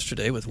win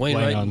yesterday with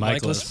Wainwright and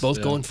Michaelis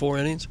both going 4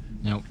 innings.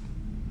 Yep.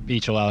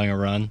 Each allowing a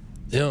run.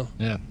 Yeah.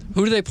 Yeah.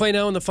 Who do they play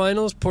now in the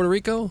finals? Puerto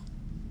Rico?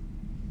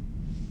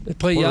 They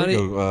play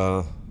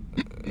Yadi.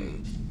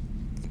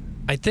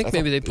 I think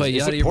maybe they play Yadi.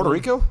 Is it Puerto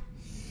Rico?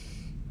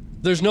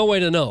 There's no way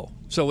to know.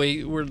 So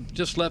we're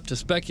just left to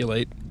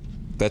speculate.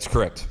 That's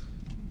correct.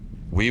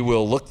 We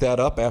will look that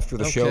up after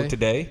the show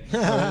today,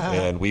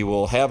 and we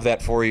will have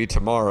that for you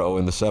tomorrow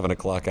in the 7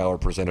 o'clock hour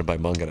presented by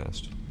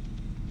Munganest.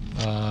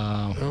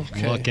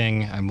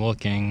 I'm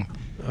looking.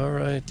 All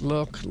right,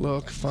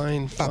 look,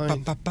 fine.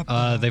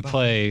 They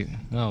play,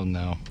 oh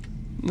no.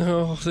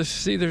 No,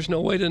 there's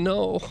no way to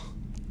know.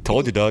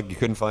 Told you, Doug, you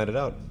couldn't find it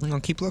out. I'm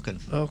going to keep looking.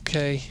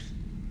 Okay.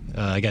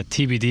 I got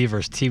TBD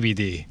versus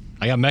TBD.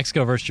 I got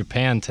Mexico versus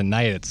Japan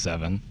tonight at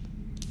 7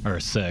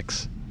 or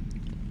 6.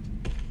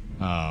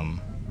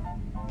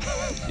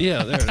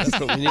 Yeah, that's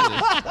what we needed.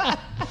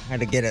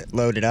 Had to get it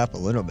loaded up a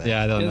little bit.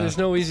 Yeah, I don't know. There's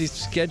no easy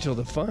schedule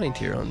to find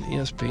here on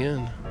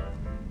ESPN.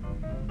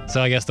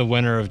 So I guess the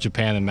winner of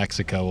Japan and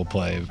Mexico will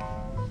play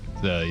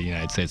the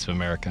United States of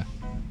America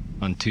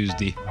on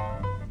Tuesday.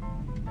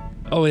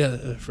 Oh, yeah,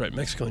 that's right,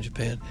 Mexico and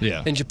Japan.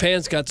 Yeah. And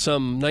Japan's got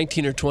some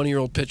 19 or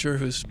 20-year-old pitcher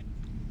who's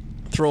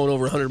throwing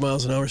over 100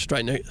 miles an hour,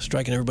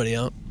 striking everybody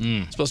out.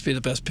 Supposed to be the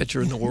best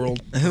pitcher in the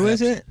world. Who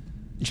is it?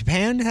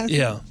 Japan has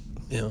it?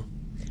 Yeah.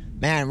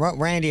 Man, what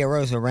Randy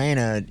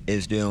Arozarena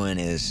is doing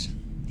is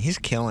he's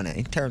killing it.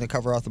 He turned the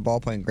cover off the ball,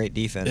 playing great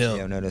defense. Yeah.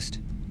 I've noticed.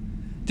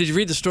 Did you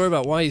read the story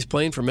about why he's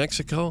playing for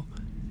Mexico?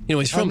 You know,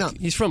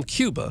 he's from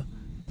Cuba,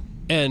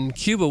 and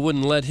Cuba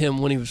wouldn't let him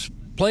when he was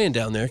playing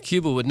down there.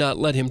 Cuba would not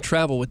let him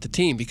travel with the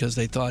team because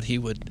they thought he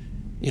would,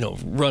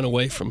 run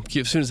away from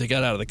Cuba. As soon as they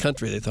got out of the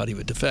country, they thought he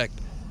would defect.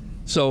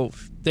 So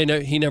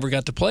he never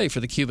got to play for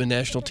the Cuban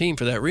national team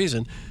for that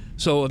reason.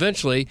 So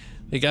eventually,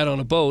 they got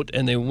on a boat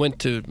and they went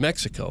to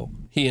Mexico.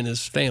 He and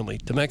his family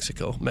to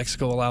Mexico.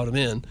 Mexico allowed him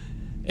in,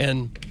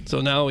 and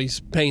so now he's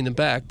paying them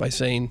back by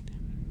saying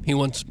he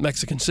wants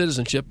Mexican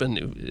citizenship,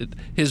 and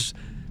his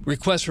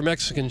request for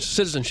Mexican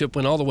citizenship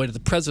went all the way to the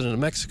president of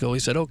Mexico. He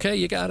said, "Okay,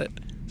 you got it."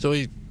 So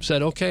he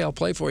said, "Okay, I'll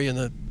play for you in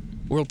the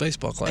World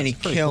Baseball Classic." And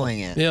he's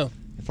killing it. Yeah.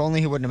 If only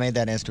he wouldn't have made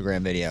that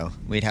Instagram video,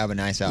 we'd have a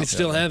nice outfit. We'd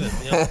still have it.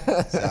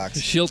 Yeah.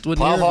 Sucks. Schilt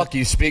wouldn't hear Plowhawk,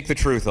 you speak the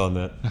truth on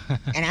that.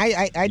 And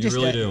I just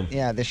really do.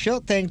 Yeah, the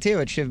Schilt thing too.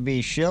 It should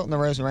be Schilt and the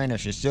Rosarena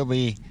should still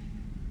be.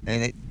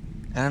 I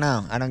don't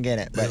know. I don't don't get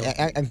it,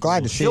 but I'm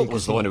glad to see. Schilt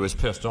was the one who was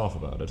pissed off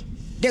about it.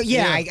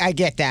 Yeah. I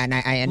get that, and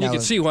I know. You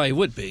can see why he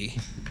would be.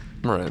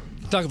 Right.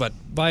 Talk about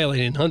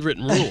violating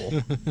unwritten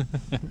rule.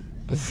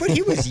 But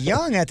he was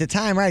young at the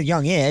time, right?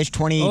 Young-ish,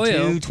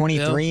 22,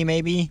 23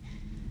 maybe.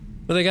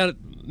 Well, they got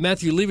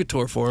Matthew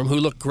Levitor for him, who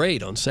looked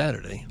great on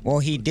Saturday. Well,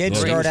 he did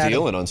start he was out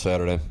dealing on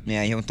Saturday.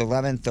 Yeah, he went the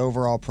 11th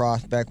overall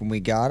prospect when we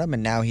got him,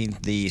 and now he's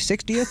the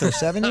 60th or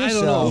 70th. I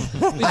don't know.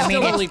 I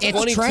mean,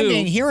 it's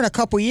trending here in a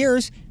couple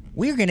years.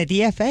 we're going to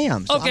DFA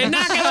him. So Okay, I'm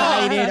knock it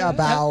off. excited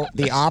about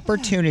the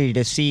opportunity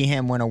to see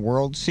him win a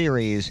World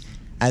Series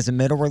as a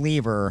middle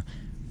reliever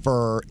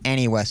for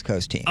any West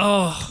Coast team.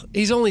 Oh,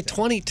 he's only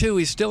 22.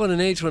 He's still at an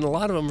age when a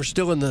lot of them are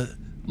still in the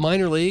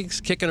minor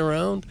leagues, kicking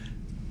around.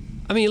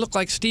 I mean, he looked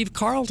like Steve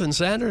Carlton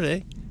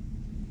Saturday.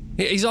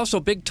 He's also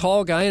a big,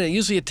 tall guy, and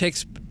usually it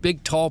takes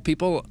big, tall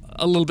people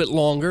a little bit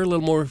longer, a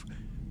little more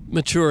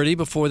maturity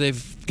before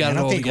they've got it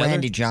all together. I don't think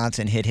Randy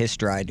Johnson hit his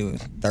stride to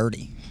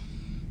 30.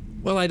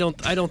 Well, I don't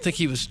think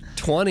he was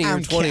 20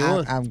 or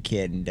 21. I'm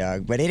kidding,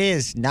 Doug. But it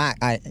is not.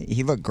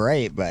 He looked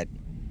great, but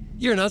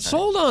you're not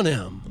sold on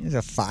him. He's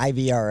a 5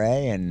 ERA,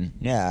 and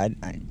yeah,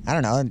 I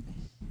don't know.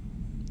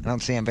 I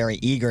don't see him very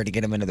eager to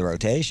get him into the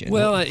rotation.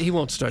 Well, he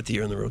won't start the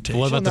year in the rotation.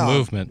 What about the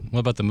movement? What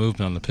about the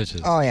movement on the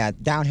pitches? Oh yeah,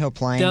 downhill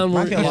playing.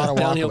 Might be a lot of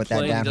walking with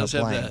that downhill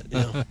playing.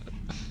 That,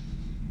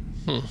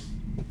 yeah.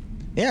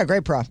 Yeah,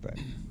 great prospect.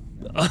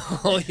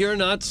 Oh, you're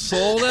not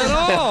sold at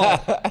all.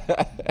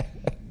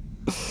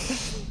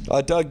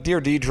 Doug,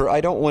 dear Deidre,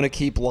 I don't want to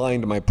keep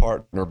lying to my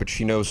partner, but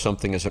she knows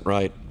something isn't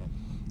right.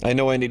 I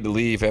know I need to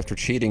leave after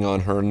cheating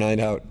on her a night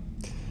out.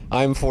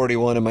 I'm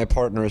 41 and my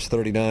partner is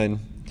 39.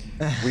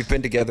 We've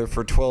been together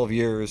for 12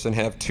 years and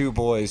have 2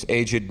 boys,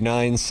 aged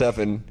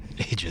 9-7.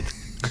 Aged.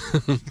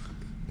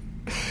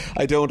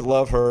 I don't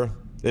love her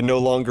and no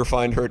longer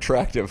find her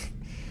attractive.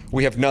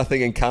 We have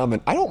nothing in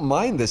common. I don't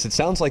mind this. It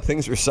sounds like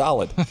things are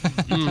solid.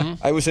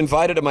 Mm-hmm. I was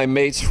invited to my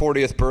mate's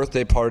 40th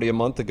birthday party a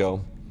month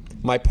ago.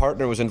 My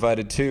partner was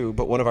invited too,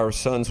 but one of our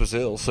sons was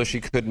ill, so she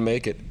couldn't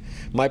make it.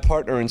 My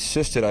partner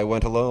insisted I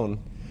went alone.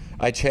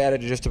 I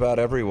chatted to just about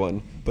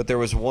everyone, but there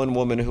was one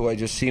woman who I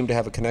just seemed to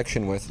have a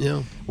connection with.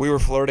 Yeah. We were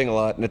flirting a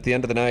lot, and at the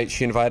end of the night,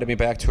 she invited me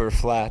back to her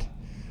flat.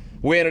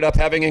 We ended up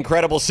having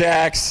incredible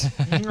sex,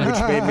 which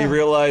made me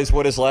realize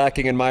what is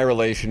lacking in my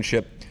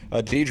relationship.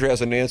 Deidre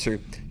has an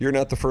answer. You're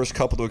not the first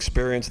couple to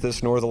experience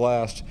this, nor the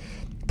last.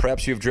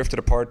 Perhaps you've drifted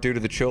apart due to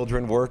the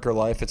children, work, or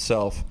life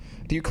itself.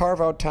 Do you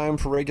carve out time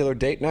for regular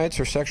date nights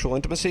or sexual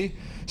intimacy?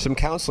 Some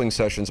counseling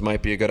sessions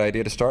might be a good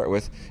idea to start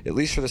with, at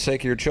least for the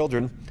sake of your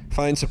children.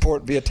 Find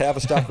support via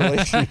Tavistock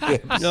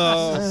Relationships.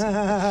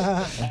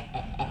 No.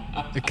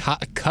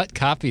 Cut,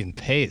 copy, and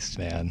paste,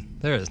 man.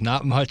 There is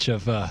not much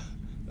of a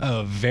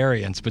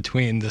variance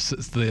between the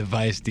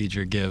advice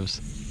Deidre gives.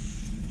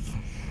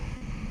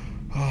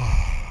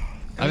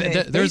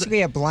 There's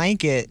basically a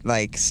blanket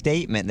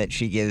statement that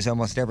she gives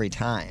almost every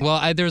time.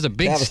 Well, there was a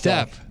big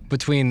step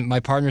between my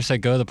partner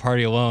said go to the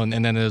party alone,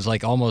 and then it was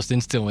almost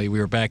instantly we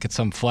were back at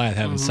some flat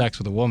having sex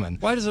with a woman.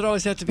 Why does it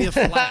always have to be a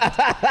flat?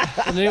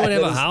 Does anyone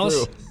have a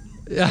house?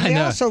 They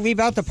also leave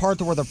out the part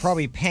where they're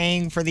probably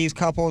paying for these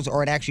couples,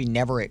 or it actually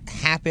never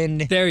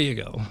happened. There you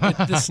go.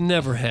 This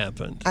never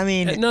happened. I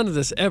mean, none of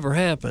this ever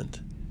happened.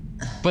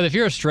 But if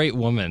you're a straight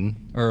woman,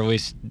 or at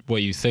least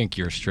what you think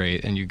you're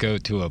straight, and you go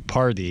to a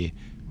party,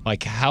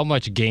 how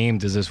much game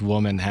does this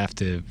woman have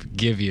to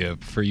give you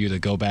for you to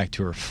go back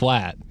to her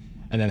flat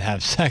and then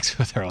have sex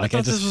with her? I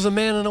thought this was a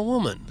man and a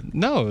woman.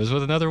 No, it was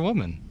with another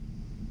woman.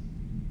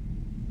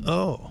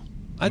 Oh.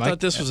 I thought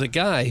this was a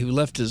guy who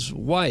left his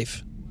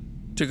wife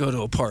to go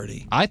to a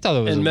party. I thought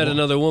it was and met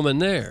another woman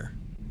there.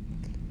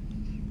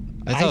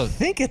 I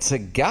think it's a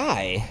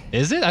guy.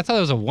 Is it? I thought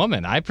it was a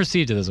woman. I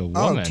perceived it as a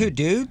woman. Oh, 2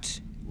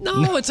 dudes?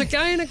 No, it's a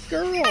guy and a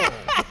girl. His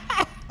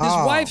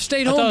wife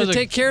stayed home to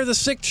take care of the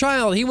sick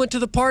child. He went to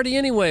the party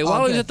anyway.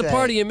 While he was at the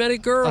party, he met a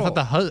girl. I thought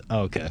the husband...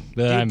 Oh, okay.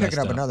 Dude picking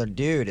up another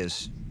dude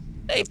is...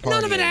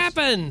 None of it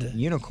happened.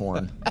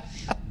 Unicorn.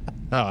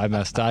 Oh, I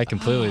messed up. I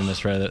completely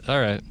misread it. All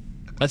right.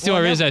 That's the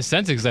only reason I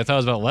sent it, because I thought it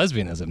was about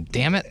lesbianism.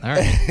 Damn it. All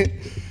right.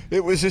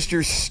 It was just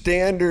your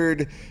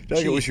standard...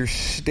 Doug, it was your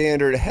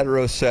standard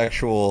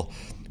heterosexual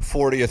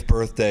 40th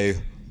birthday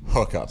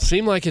hookup.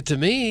 Seemed like it to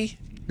me.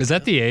 Is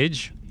that the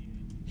age?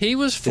 He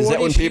was 40. Is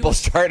that when people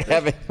start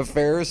having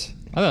affairs?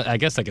 I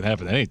guess that could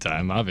happen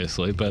anytime,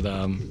 obviously, but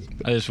I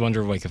just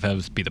wonder if that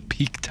would be the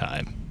peak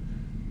time.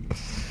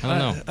 I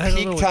don't know.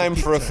 Peak time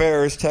for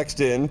affairs. Text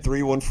in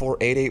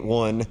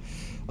 314-881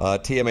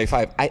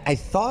 TMA5. I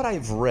thought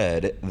I've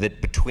read that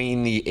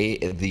between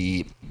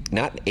the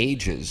not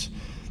ages,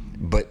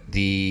 but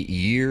the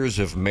years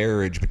of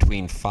marriage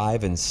between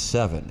 5 and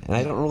 7, and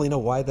I don't really know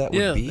why that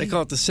would be. Yeah, they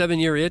call it the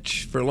 7-year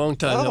itch for a long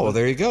time. Oh,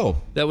 there you go.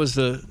 That was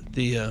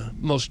the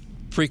most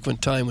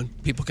frequent time when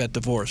people got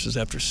divorced is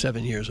after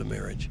 7 years of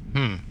marriage.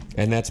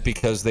 And that's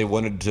because they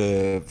wanted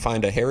to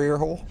find a Harrier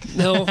hole?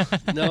 No.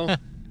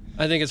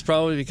 I think it's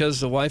probably because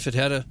the wife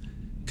had a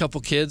couple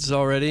kids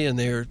already and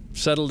they were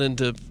settled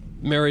into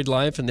married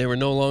life and they were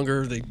no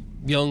longer the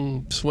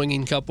young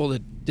swinging couple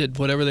that did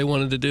whatever they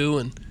wanted to do,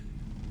 and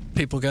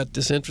people got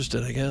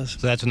disinterested, I guess.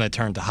 So that's when they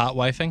turned to hot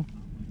wifing?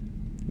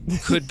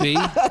 Could be.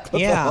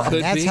 Yeah,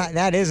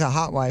 that is a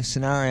hot wife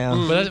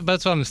scenario. But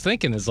that's what I was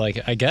thinking is I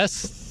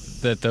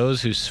guess that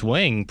those who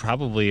swing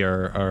probably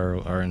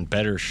are in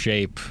better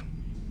shape,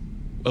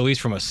 at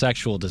least from a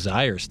sexual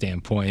desire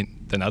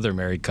standpoint, than other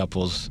married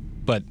couples.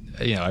 But,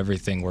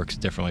 everything works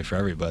differently for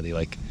everybody.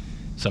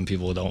 Some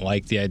people don't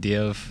like the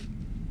idea of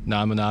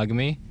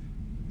non-monogamy.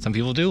 Some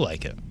people do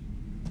like it.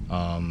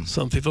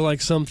 Some people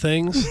like some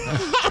things.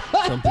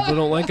 Some people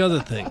don't like other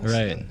things.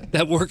 Right.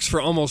 That works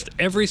for almost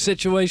every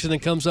situation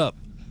that comes up.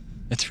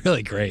 It's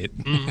really great.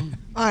 Mm-hmm.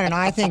 I don't know.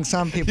 I think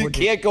some people You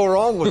can't go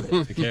wrong with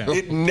it.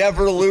 It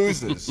never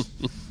loses.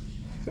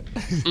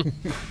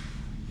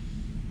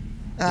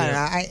 I don't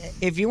know.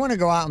 If you want to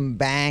go out and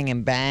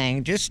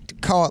bang,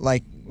 just call it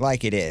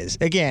like it is.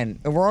 Again,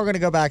 we're all going to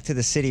go back to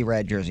the City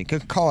Red jersey.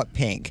 Could call it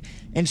pink.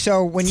 And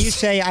so when you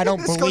say I don't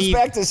This believe,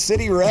 goes back to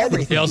City Red.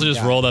 He also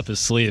just rolled up his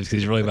sleeves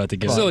because he's really about to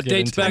get. So it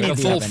dates back a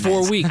full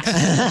 4 weeks.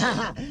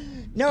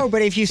 No,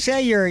 but if you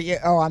say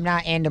I'm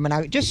not into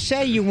monogamy, just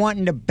say you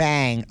wanting to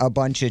bang a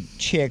bunch of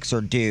chicks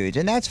or dudes,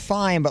 and that's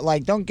fine. But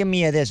don't give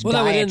me this Well,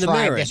 that would end the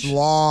diatribe, marriage. this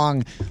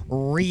long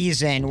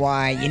reason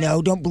why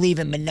don't believe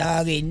in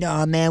monogamy.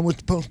 No, man, we're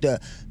supposed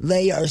to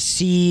lay our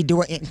seed.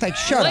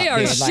 Shut Lay up, our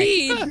dude.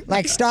 seed?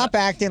 Stop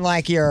acting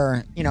like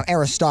you're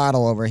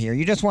Aristotle over here.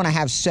 You just want to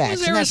have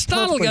sex. What and has that's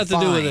Aristotle got to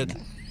do with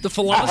perfectly it? The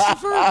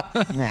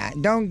philosopher? Nah,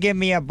 don't give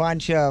me a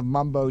bunch of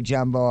mumbo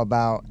jumbo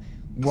about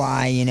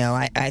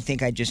why I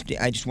think I just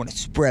want to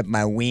spread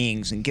my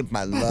wings and give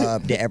my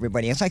love to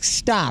everybody. It's like,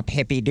 stop,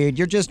 hippie dude.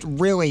 You're just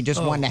really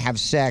wanting to have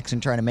sex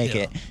and trying to make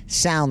it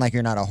sound like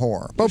you're not a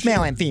whore, both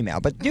male and female.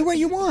 But do what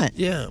you want.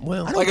 Yeah,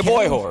 well, Like a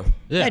boy whore.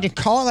 Yeah, just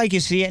call it like you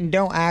see it and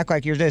don't act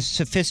like you're this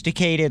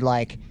sophisticated,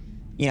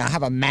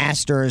 have a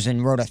master's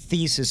and wrote a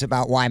thesis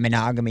about why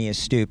monogamy is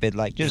stupid.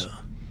 Just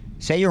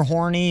say you're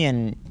horny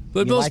and.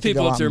 But you most like to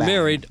people, go if out they're and bang.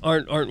 married,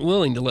 aren't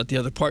willing to let the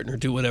other partner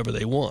do whatever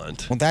they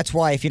want. Well, that's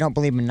why if you don't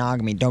believe in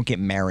monogamy, don't get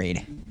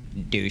married.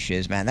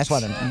 Douches, man. That's why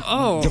the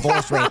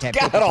divorce rate at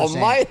 50%. God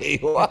almighty.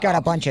 Wow. Got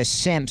a bunch of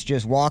simps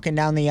just walking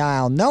down the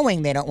aisle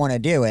knowing they don't want to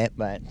do it,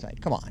 but it's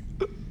like, come on.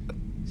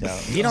 So,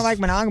 if you don't like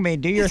monogamy,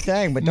 do your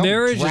thing, but don't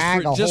Marriage is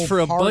drag for- a just whole for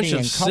a party bunch of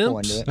and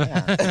couple simps? into it.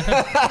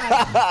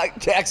 Yeah.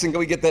 Jackson, can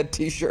we get that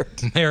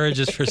T-shirt? Marriage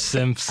is for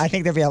simps. I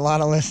think there'd be a lot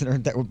of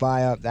listeners that would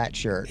buy up that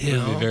shirt. It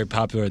would be very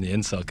popular in the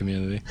incel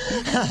community.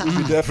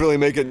 You definitely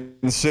make it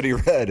in City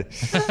Red.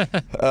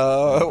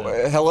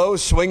 Hello,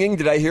 swinging.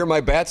 Did I hear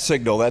my bat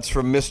signal? That's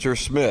from Mr.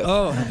 Smith.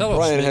 Oh, hello,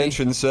 Brian Smitty.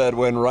 Henshin said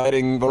when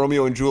writing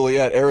Romeo and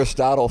Juliet,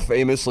 Aristotle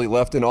famously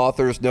left an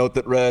author's note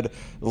that read,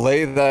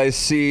 "Lay thy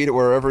seed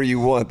wherever you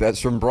want." That's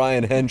from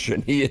Brian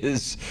Henshin. He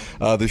is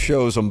the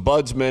show's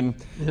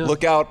ombudsman. Yeah.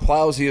 Look out,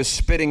 Plowsy is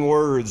spitting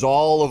words,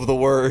 all of the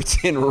words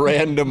in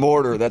random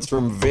order. That's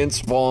from Vince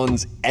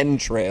Vaughn's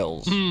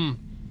Entrails.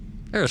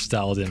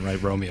 Aristotle didn't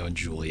write Romeo and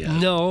Juliet.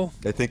 No,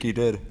 I think he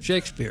did.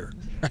 Shakespeare.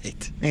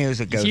 Right. He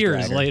was a ghost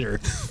Years writer. later.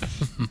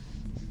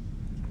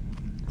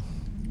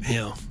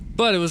 Yeah.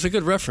 But it was a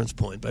good reference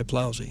point by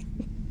Plowsy.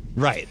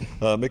 Right.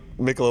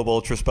 Michelob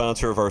Ultra,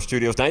 sponsor of our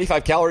studios.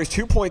 95 calories,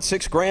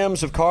 2.6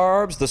 grams of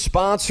carbs. The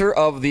sponsor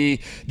of the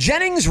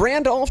Jennings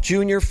Randolph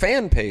Jr.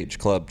 Fan Page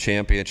Club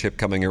Championship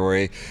coming your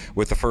way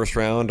with the first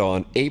round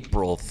on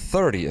April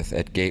 30th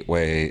at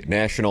Gateway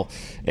National.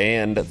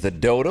 And the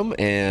Dotem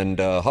and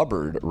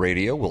Hubbard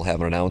Radio will have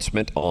an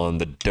announcement on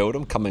the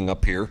Dotem coming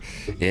up here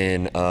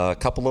in a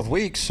couple of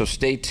weeks. So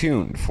stay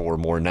tuned for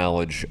more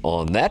knowledge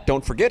on that.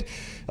 Don't forget,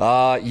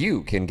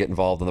 you can get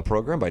involved in the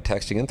program by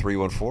texting in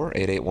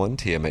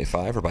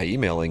 314-881-TMA5 or by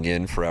emailing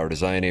in for our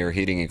Design, Air,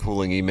 Heating, and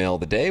Cooling email of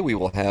the day. We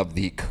will have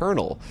the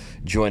Colonel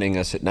joining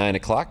us at 9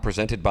 o'clock,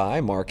 presented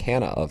by Mark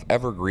Hanna of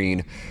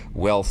Evergreen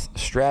Wealth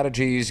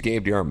Strategies.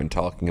 Gabe Yarman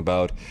talking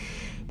about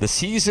the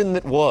season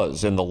that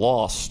was and the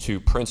loss to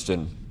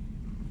Princeton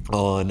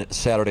on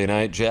Saturday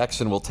night.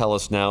 Jackson will tell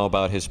us now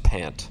about his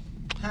pant.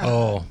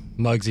 Oh,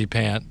 Muggsy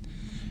pant.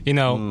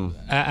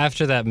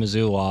 After that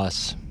Mizzou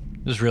loss,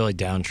 was really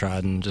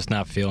downtrodden, just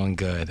not feeling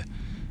good.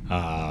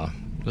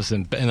 Was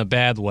in a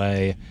bad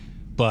way,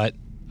 but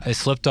I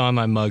slipped on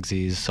my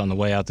Muggsies on the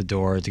way out the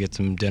door to get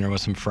some dinner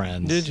with some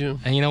friends. Did you?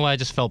 And you know what? I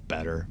just felt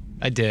better.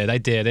 I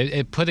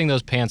did. Putting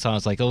those pants on,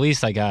 it's like, at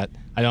least I don't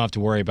have to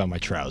worry about my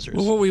trousers.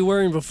 Well, what were you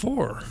wearing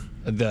before?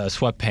 The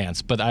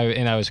sweatpants, but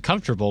I was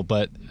comfortable.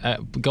 But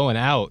going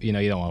out, you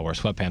don't want to wear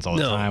sweatpants all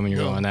the time when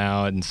you're going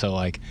out, and so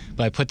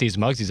but I put these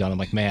Muggsies on. I'm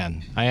like,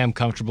 man, I am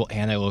comfortable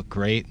and I look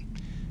great.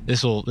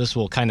 This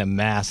will kind of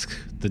mask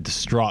the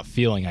distraught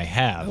feeling I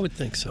have. I would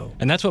think so.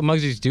 And that's what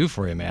Muggsies do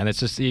for you, man. It's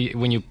just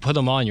when you put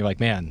them on, you're like,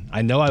 man,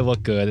 I know I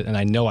look good and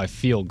I know I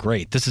feel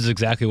great. This is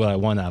exactly what I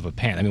want out of a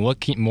pant. I mean,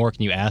 what more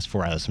can you ask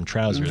for out of some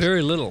trousers?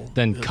 Very little.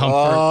 Than comfort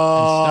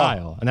and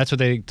style. And that's what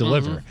they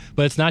deliver. Mm-hmm.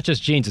 But it's not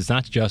just jeans. It's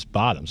not just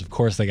bottoms. Of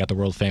course, they got the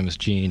world famous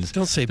jeans.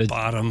 Don't say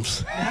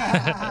bottoms.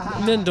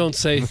 Men don't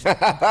say,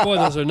 boy,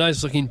 those are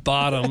nice looking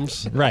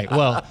bottoms. Right.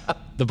 Well,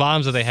 the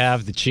bottoms that they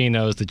have, the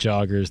chinos, the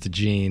joggers, the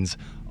jeans,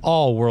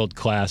 all world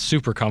class,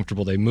 super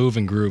comfortable. They move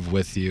and groove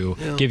with you,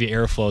 give you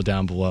airflow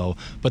down below.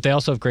 But they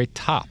also have great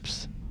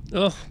tops.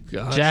 Oh,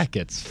 God.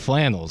 Jackets,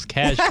 flannels,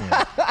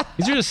 cashmere.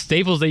 These are just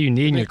staples that you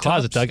need in your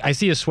closet, Doug. I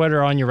see a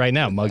sweater on you right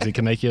now. Muggsy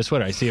can make you a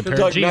sweater. I see a pair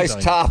of jeans nice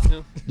on top.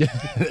 you.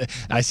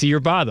 I see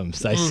your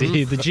bottoms. I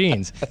see the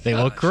jeans. They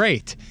look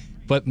great.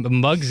 But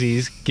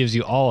Muggsy's gives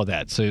you all of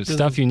that. So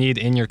stuff you need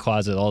in your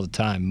closet all the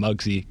time,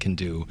 Muggsy can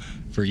do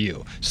for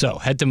you. So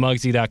head to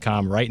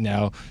Muggsy.com right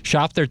now.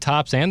 Shop their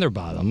tops and their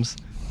bottoms.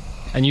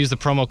 and use the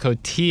promo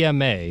code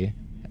TMA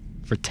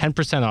for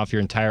 10% off your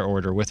entire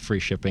order with free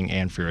shipping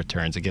and free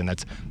returns. Again,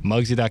 that's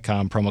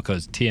Mugsy.com, promo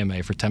code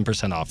TMA for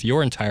 10% off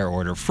your entire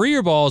order. Free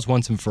your balls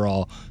once and for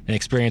all and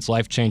experience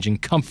life-changing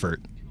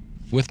comfort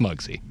with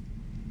Mugsy.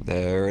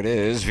 There it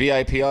is.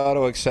 VIP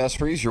Auto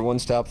Accessories, your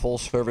one-stop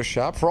full-service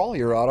shop for all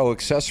your auto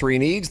accessory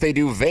needs. They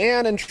do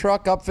van and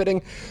truck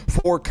upfitting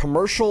for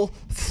commercial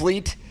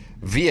fleet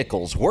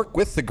vehicles. Work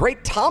with the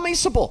great Tommy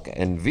Sabulka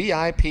and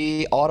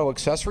VIP Auto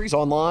Accessories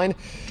online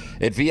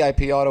at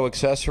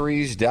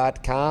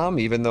VIPAutoaccessories.com.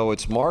 Even though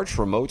it's March,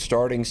 remote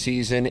starting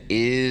season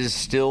is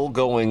still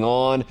going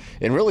on.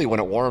 And really,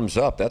 when it warms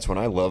up, that's when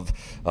I love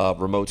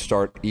remote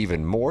start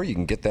even more. You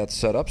can get that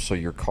set up so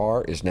your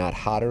car is not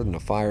hotter than the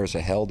fires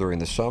of hell during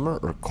the summer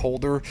or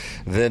colder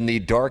than the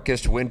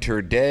darkest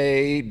winter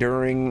day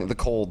during the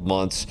cold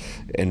months.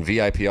 And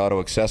VIP Auto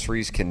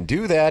Accessories can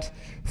do that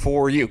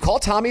for you. Call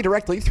Tommy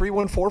directly,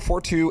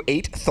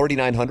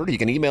 314-428-3900. You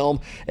can email him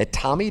at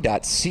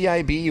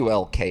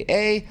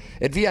tommy.cibulka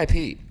at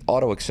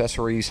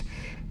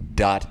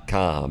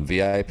VIPAutoaccessories.com.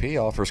 VIP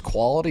offers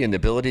quality and the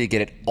ability to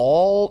get it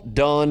all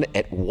done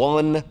at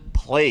one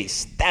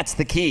place. That's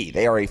the key.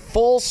 They are a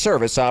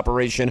full-service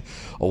operation,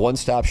 a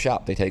one-stop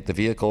shop. They take the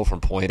vehicle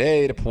from point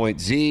A to point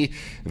Z.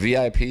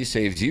 VIP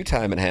saves you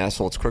time and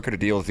hassle. It's quicker to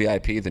deal with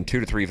VIP than 2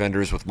 to 3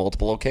 vendors with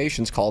multiple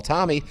locations. Call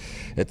Tommy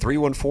at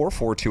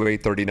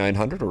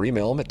 314-428-3900 or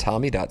email him at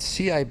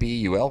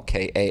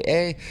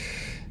tommy.cibulkaa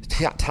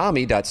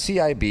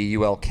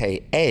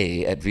tommy.cibulka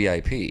at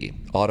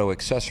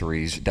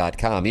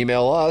VIPAutoaccessories.com.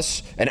 Email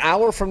us an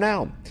hour from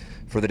now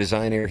for the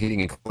Design, Air, Heating,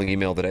 and Cooling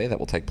email today. That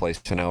will take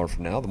place an hour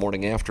from now. The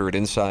morning after at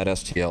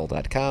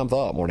InsideSTL.com.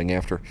 The morning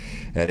after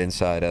at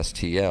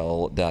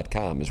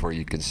InsideSTL.com is where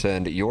you can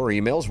send your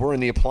emails. We're in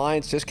the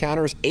Appliance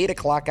Discounters 8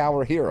 o'clock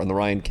hour here on the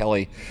Ryan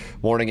Kelly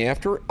Morning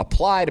After.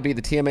 Apply to be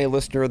the TMA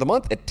Listener of the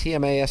Month at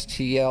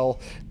TMASTL.com.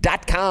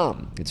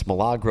 It's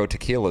Milagro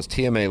Tequila's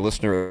TMA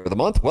Listener of the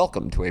Month.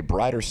 Welcome to a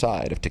brighter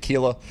side of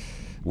tequila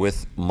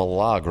with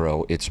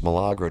Milagro. It's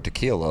Milagro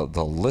Tequila,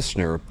 the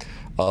listener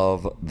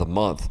of the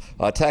month.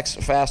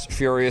 Text Fast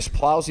Furious.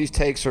 Plowsy's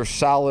takes are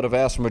solid a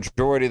vast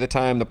majority of the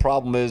time. The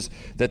problem is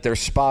that they're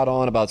spot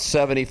on about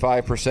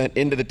 75%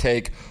 into the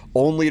take,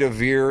 only to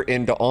veer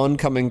into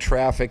oncoming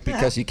traffic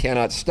because he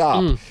cannot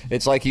stop.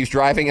 It's like he's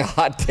driving a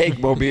hot take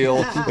mobile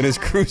and is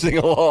cruising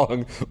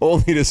along,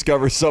 only to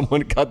discover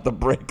someone cut the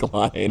brake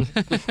line.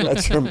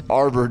 That's from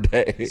Arbor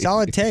Day.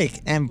 Solid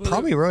take, and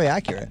probably really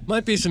accurate.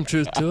 Might be some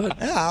truth to it.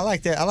 Yeah, I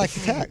like the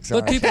text.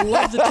 But people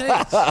love the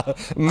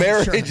takes.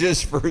 Marriage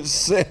is for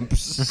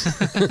simps.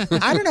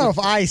 I don't know if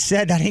I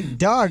said that. I think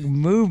Doug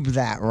moved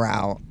that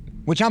route,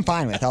 which I'm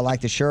fine with. I like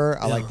the shirt.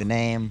 I like the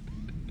name.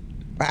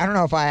 But I don't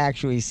know if I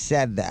actually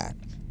said that.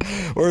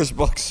 Where's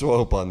Buck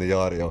Swope on the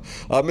audio?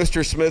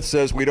 Mr. Smith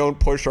says we don't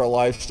push our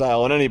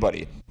lifestyle on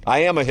anybody. I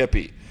am a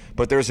hippie,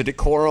 but there's a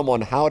decorum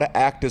on how to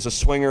act as a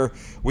swinger.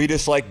 We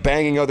just like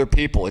banging other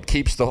people. It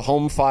keeps the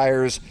home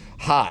fires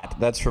hot.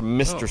 That's from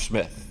Mr.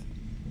 Smith.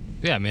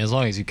 Yeah, I mean, as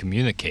long as you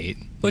communicate.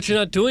 But you're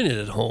not doing it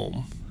at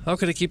home. How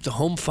could it keep the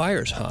home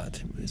fires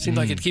hot? It seems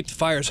like it'd keep the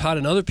fires hot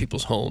in other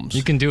people's homes.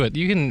 You can do it.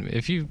 You can,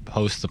 if you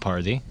host the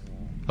party,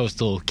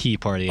 host a little key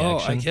party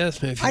action. I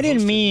guess maybe. I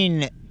didn't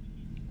mean,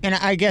 and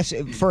I guess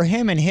for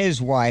him and his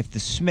wife,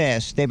 the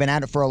Smiths, they've been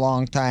at it for a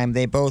long time.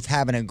 They both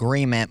have an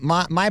agreement.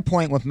 My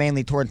point was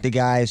mainly towards the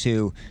guys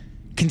who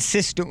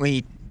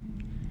consistently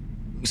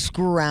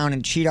screw around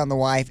and cheat on the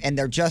wife, and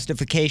their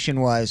justification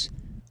was,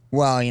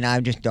 well, I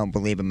just don't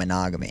believe in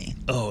monogamy.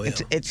 Oh, yeah.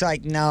 It's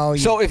like, no.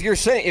 So you're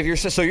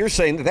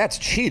saying that's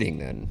cheating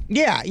then?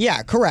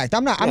 Yeah, correct.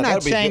 I'm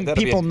not saying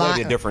people not.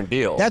 That'd be a different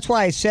deal. That's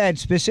why I said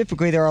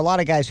specifically there are a lot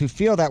of guys who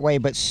feel that way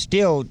but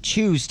still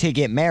choose to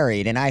get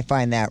married, and I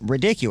find that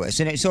ridiculous.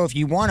 And so if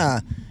you want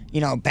to,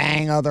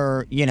 bang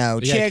other,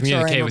 chicks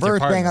or in reverse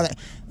bang other,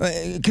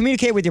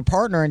 communicate with your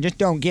partner and just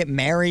don't get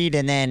married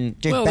and then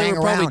just bang they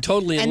were probably around.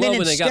 totally in and love then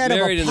when they got instead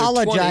married of in their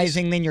 20s.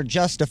 apologizing, then you're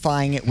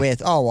justifying it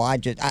with, I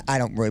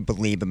don't really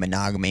believe in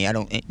monogamy. I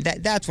don't.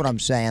 That's what I'm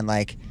saying.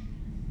 Like,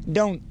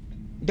 don't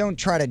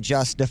try to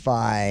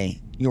justify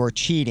your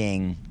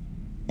cheating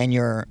and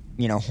your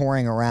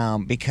whoring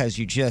around because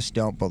you just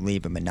don't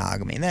believe in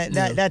monogamy.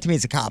 That to me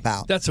is a cop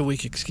out. That's a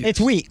weak excuse. It's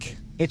weak.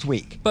 It's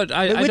weak. But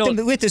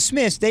with the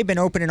Smiths, they've been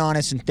open and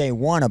honest since day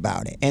one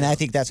about it, and I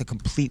think that's a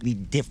completely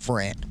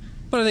different.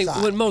 But I think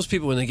side. when most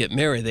people, when they get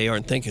married, they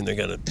aren't thinking they're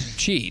going to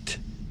cheat.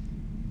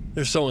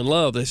 They're so in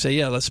love, they say,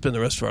 yeah, let's spend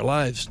the rest of our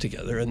lives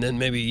together. And then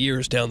maybe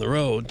years down the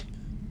road,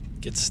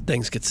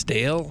 things get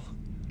stale.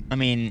 I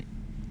mean,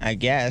 I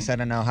guess. I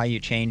don't know how you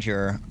change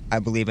your I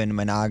believe in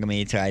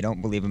monogamy to I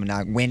don't believe in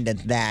monogamy. When did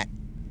that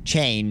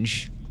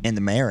change in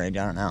the marriage?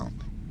 I don't know.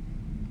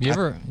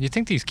 You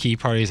think these key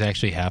parties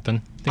actually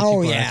happen?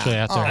 Oh, yeah. Actually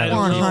out there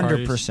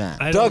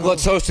 100%. Doug,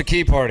 let's host a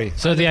key party.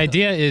 So the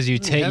idea is you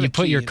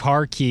put your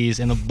car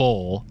keys in a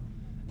bowl,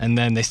 and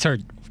then they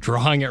start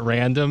drawing at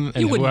random.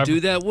 And you wouldn't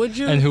do that, would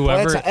you? And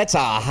whoever that's a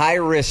high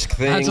risk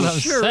thing. That's what I'm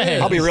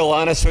saying. I'll be real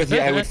honest with you.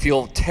 I would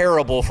feel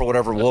terrible for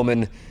whatever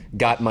woman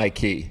got my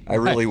key. I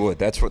really would.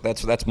 That's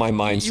my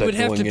mindset You would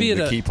have going to be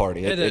into at the key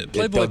party. at a At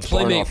Playboy Doug's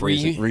Playmate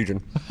Barnoff region.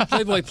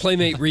 Playboy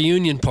Playmate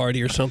reunion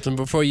party or something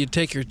before you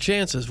take your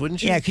chances,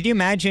 wouldn't you? Yeah, could you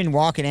imagine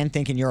walking in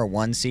thinking you're a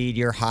 1 seed,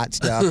 you're hot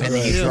stuff, and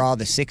then you draw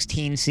the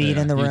 16 seed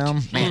in the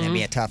room? Man, it'd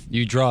be a tough.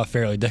 You draw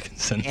Fairleigh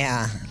Dickinson.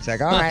 Yeah, it's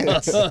like, all right,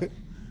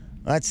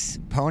 let's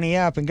pony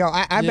up and go.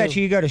 I bet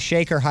you go to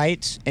Shaker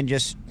Heights and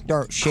just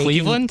start shaking.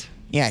 Cleveland?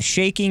 Yeah,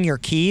 shaking your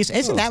keys.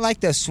 Isn't that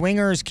like the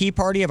swingers key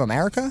party of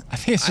America? I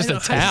think it's just a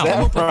town.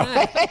 I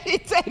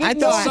thought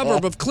a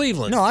suburb of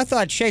Cleveland. No, I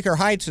thought Shaker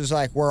Heights was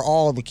like where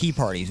all the key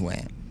parties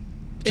went.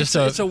 It's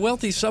a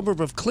wealthy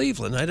suburb of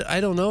Cleveland. I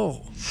don't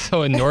know.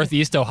 So in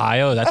Northeast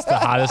Ohio, that's the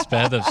hottest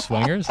bed of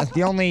swingers? That's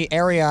the only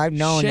area I've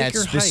known Shaker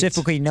that's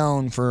specifically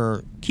known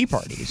for key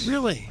parties.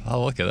 Really?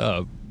 I'll look it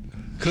up.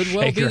 Could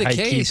well Shaker be the Heights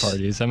case. key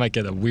parties. I might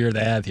get a weird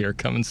ad here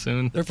coming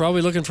soon. They're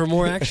probably looking for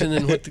more action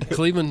than what the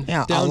Cleveland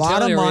Yeah, downtown a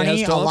lot of area money,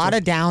 has to a lot offer.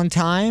 of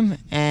downtime,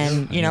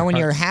 and when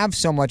you have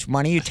so much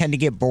money, you tend to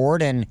get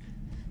bored and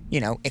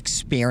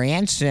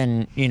experience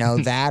and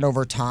that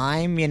over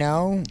time,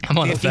 I'm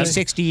on 50, the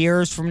 60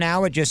 years from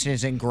now, it just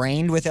is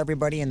ingrained with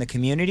everybody in the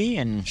community.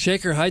 And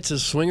Shaker Heights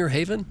is swinger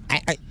haven?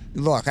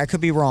 Look, I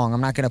could be wrong.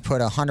 I'm not going to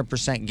put a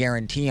 100%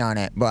 guarantee on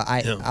it, but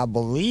I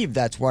believe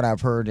that's what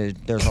I've heard. Is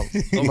there's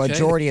a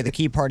majority of the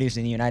key parties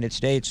in the United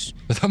States.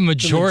 The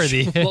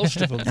majority. Most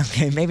of them.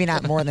 Okay, maybe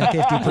not more than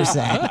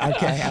 50%.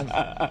 Okay,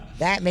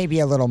 that may be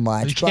a little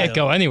much. You can't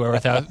go anywhere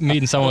without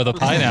meeting someone with a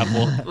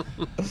pineapple.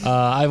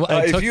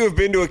 If you have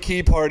been to a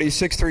key party,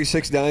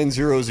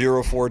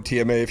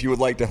 636-9004-TMA. If you would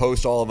like to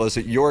host all of us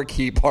at your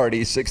key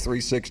party,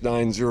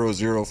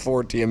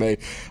 636-9004-TMA.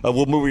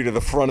 We'll move you to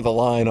the front of the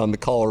line on the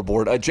caller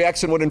board.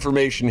 Jackson, what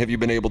information have you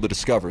been able to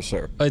discover,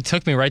 sir? It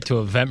took me right to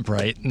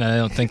Eventbrite, and I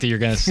don't think that you're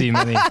going to see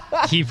many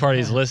key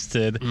parties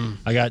listed.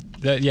 I got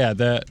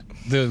the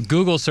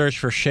Google search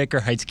for Shaker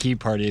Heights key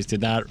parties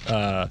did not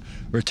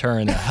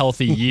return a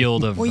healthy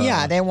yield of.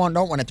 Well, they don't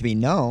want it to be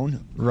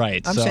known.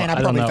 Right. I'm so saying I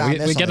don't probably know. found this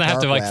We're on gonna the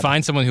have to dark web.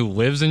 find someone who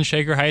lives in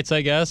Shaker Heights,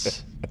 I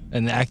guess,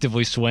 and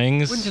actively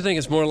swings. Wouldn't you think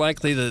it's more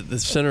likely that the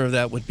center of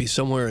that would be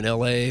somewhere in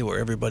L.A. where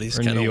everybody's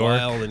Or kind New of York?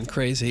 wild and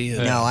crazy?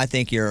 No, I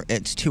think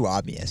it's too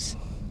obvious.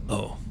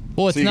 Oh.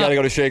 Well, it's So you got to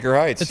go to Shaker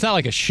Heights. It's not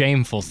like a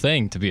shameful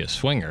thing to be a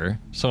swinger.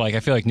 So, I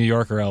feel like New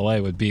York or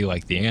L.A. would be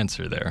like the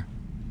answer there.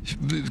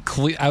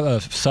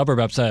 A suburb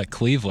outside of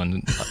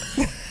Cleveland.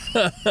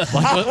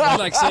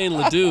 like saying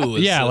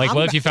Ladue.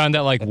 What if you found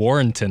out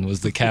Warrenton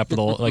was the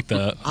capital,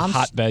 the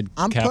hotbed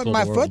I'm capital putting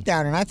my of the world? foot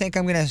down, and I think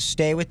I'm going to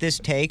stay with this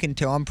take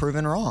until I'm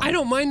proven wrong. I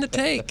don't mind the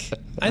take.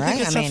 I think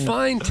Right? it's I a mean-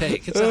 fine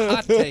take. It's a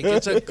hot take.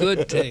 It's a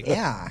good take.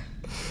 Yeah.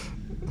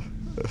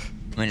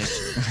 I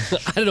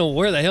don't know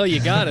where the hell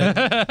you got it,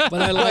 but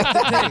I like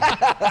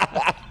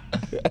the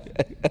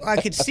take. I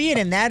could see it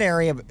in that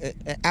area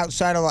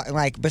outside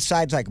of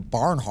besides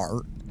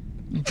Barnhart.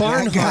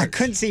 I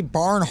couldn't see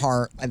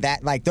Barnhart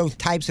those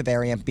types of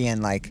area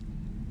being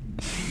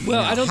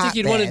Well, I don't think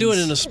you'd want to do it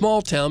hotbeds. in a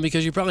small town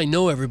because you probably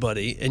know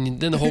everybody, and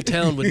then the whole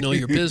town would know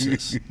your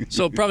business.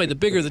 So probably the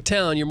bigger the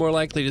town, you're more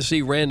likely to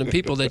see random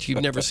people that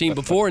you've never seen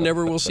before and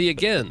never will see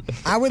again.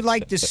 I would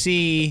like to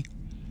see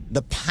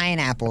the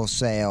pineapple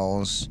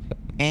sales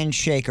in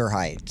Shaker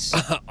Heights.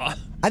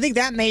 I think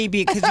that may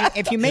be because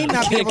if you may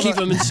not be Can't able keep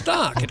to them in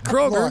stock at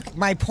Kroger. Look,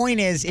 my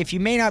point is, if you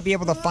may not be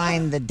able to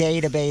find the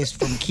database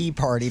from Key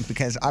Party,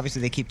 because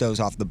obviously they keep those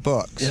off the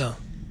books. Yeah.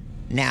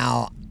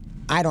 Now,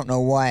 I don't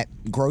know what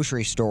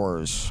grocery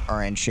stores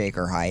are in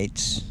Shaker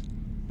Heights,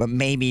 but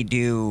maybe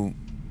do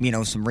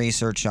some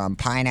research on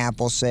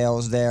pineapple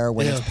sales there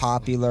when it's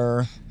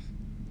popular.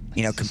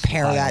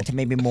 Compare that to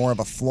maybe more of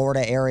a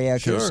Florida area.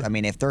 Because, Sure.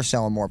 if they're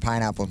selling more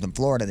pineapples in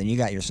Florida, then you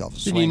got yourself a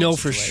Then swinging you know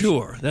for situation.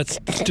 sure. That's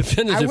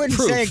definitive I wouldn't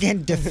proof. say,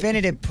 again,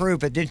 definitive proof,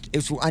 but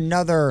it's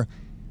another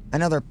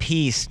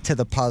piece to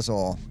the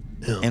puzzle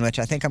in which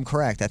I think I'm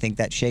correct. I think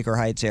that Shaker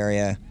Heights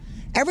area,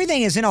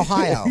 everything is in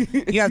Ohio.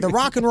 You have the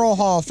Rock and Roll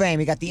Hall of Fame.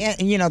 You got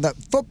the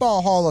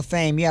Football Hall of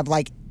Fame. You have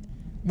 2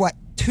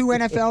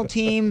 NFL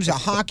teams, a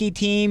hockey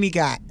team. You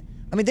got.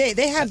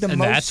 They have the And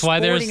most. that's why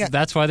there's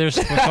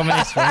so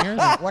many swingers.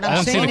 What I I'm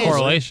don't see saying the is,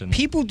 correlation.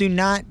 people do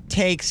not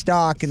take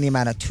stock in the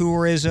amount of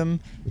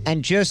tourism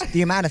and just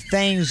the amount of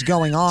things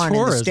going on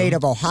in the state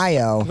of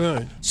Ohio.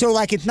 Right. So,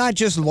 it's not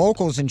just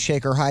locals in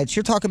Shaker Heights.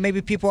 You're talking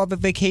maybe people have a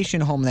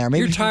vacation home there.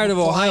 Maybe You're tired of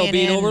people Ohio flying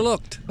being in.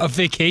 overlooked. A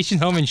vacation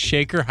home in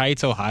Shaker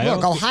Heights, Ohio?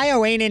 Look,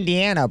 Ohio ain't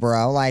Indiana,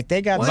 bro.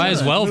 They got Might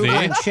as well be.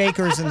 moving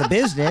shakers in the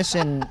business,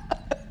 and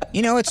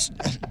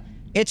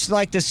it's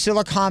like the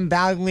Silicon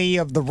Valley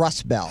of the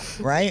Rust Belt,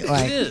 right?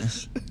 It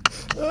is.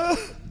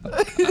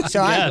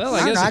 So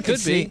I guess I it could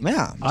see, be.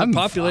 Yeah. It's a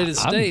populated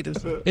state.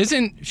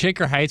 Isn't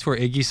Shaker Heights where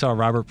Iggy saw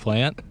Robert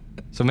Plant?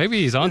 So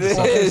maybe he's onto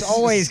something. There's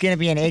always going to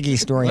be an Iggy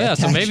story. Yeah,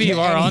 so attached maybe you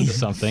to are any- onto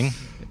something.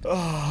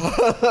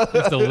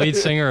 If the lead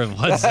singer of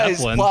Led Guys,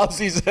 Zeppelin.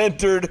 Plowsy's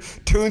entered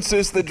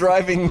Toonsis the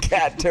driving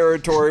cat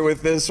territory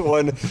with this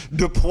one.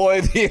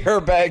 Deploy the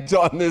airbags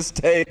on this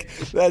take.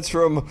 That's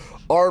from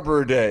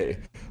Arbor Day.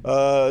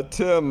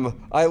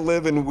 Tim, I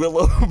live in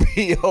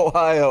Willoughby,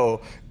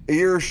 Ohio.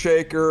 ear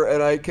shaker,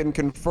 and I can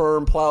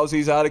confirm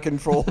Plowsy's out of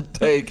control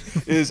take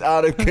is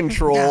out of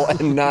control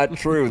and not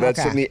true. That's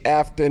Okay. from the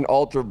Afton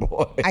Altar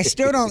Boy. I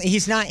still don't.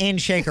 He's not in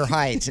Shaker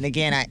Heights, and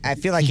again, I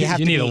feel like you have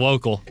You to need be, a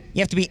local.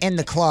 You have to be in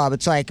the club.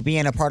 It's like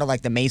being a part of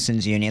like the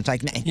Masons Union. It's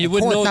like You of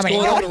wouldn't course know what's nobody,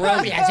 going on around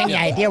nobody you. has any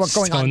idea what's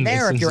going on Stone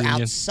there if Masons you're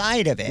Union.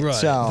 outside of it. Right.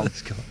 So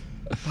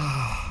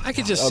I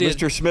could just see it.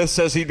 Mr. Smith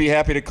says he'd be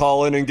happy to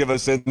call in and give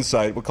us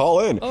insight. Well, call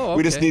in. Oh,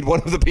 We just okay. need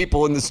one of the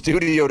people in the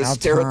studio to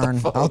stare at the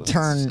phone. I'll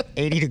turn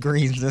 80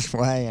 degrees this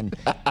way and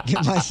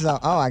get myself.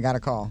 Oh, I got a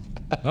call.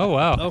 Oh,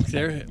 wow. Oh,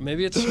 there.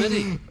 Maybe it's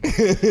Smitty.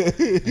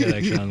 Yeah,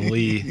 actually on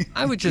Lee.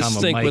 I would just I'm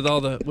a think Mike.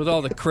 with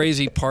all the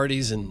crazy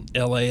parties in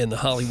L.A. and the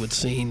Hollywood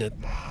scene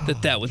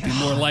that would be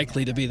more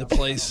likely to be the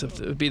place, if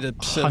it would be the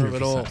center of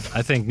it all. 100%.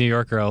 I think New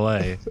York or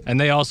L.A. And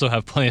they also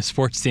have plenty of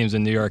sports teams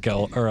in New York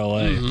or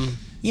L.A. Mm-hmm.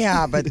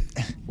 Yeah, but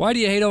Why do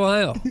you hate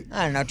Ohio?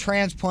 I don't know.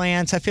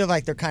 Transplants. I feel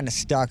like they're kind of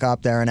stuck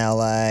up there in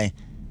LA.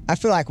 I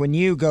feel like when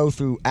you go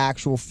through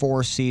actual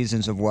 4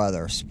 seasons of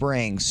weather,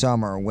 spring,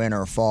 summer,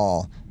 winter,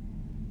 fall,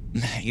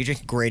 you're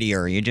just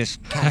grittier. You're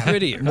just kind of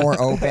Grittier. more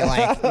open.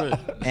 Like,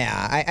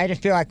 yeah, I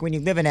just feel like when you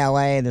live in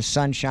LA, the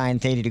sunshine,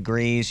 80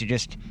 degrees, you're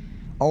just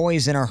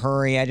always in a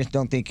hurry. I just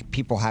don't think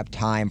people have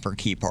time for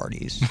key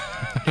parties.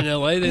 In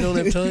L.A., they don't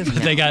have time.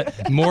 They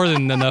got more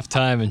than enough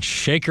time in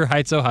Shaker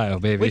Heights, Ohio,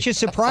 baby. Which is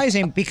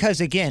surprising because,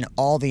 again,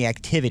 all the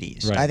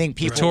activities. Right. I think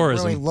people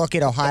Tourism. really look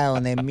at Ohio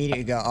and they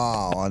immediately go,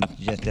 oh, it's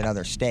just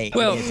another state.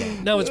 Well, It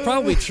isn't. now it's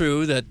probably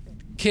true that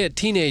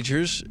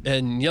teenagers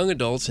and young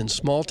adults in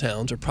small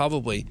towns are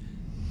probably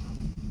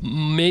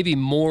maybe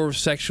more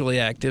sexually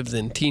active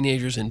than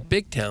teenagers in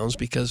big towns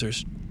because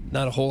there's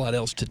not a whole lot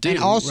else to do. And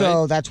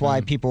also, right? that's why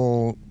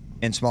people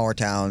in smaller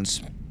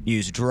towns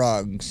use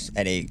drugs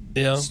at a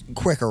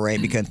quicker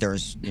rate because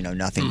there's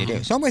nothing to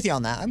do. So I'm with you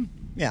on that.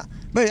 Yeah,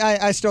 but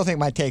I still think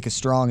my take is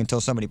strong until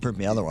somebody proves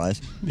me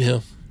otherwise. Yeah.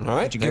 All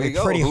right, But you there give you it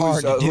go. pretty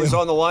hard to do. Who's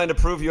on the line to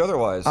prove you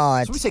otherwise?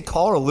 It's- Somebody say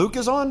caller Luke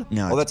is on?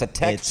 No, Oh, that's a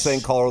text it's-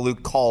 saying caller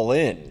Luke, call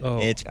in. Oh.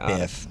 It's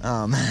Biff.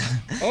 Oh,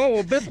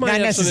 well, Biff might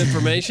Not have some necessar-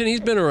 information.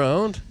 He's been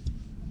around.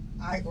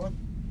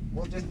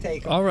 We'll just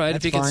take him. All right,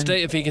 That's if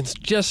he fine. can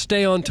just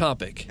stay on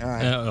topic. All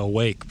right.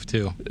 Awake,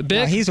 too. Biff,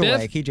 No, he's Biff,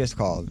 awake. He just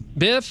called.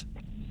 Biff.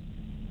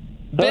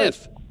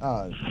 Biff.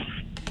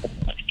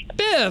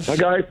 Biff. Hi,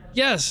 guys.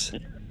 Yes.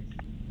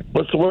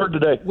 What's the word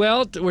today?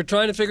 Well, we're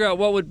trying to figure out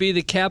what would be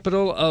the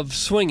capital of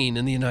swinging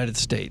in the United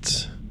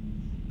States.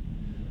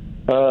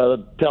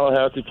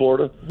 Tallahassee,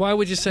 Florida. Why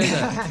would you say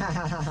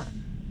that?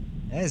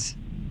 That's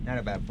not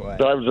a bad play.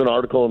 There was an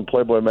article in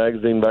Playboy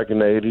magazine back in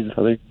the 80s,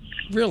 I think.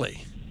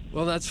 Really?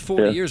 Well, that's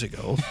 40 years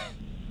ago.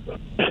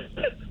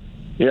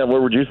 Yeah,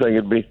 where would you think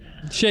it'd be?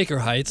 Shaker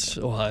Heights,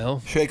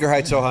 Ohio. Shaker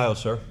Heights, Ohio,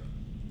 sir.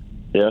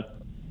 Yeah.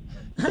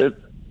 Is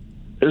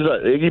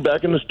that Iggy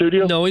back in the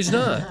studio? No, he's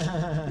not.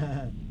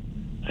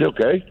 Is he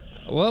okay?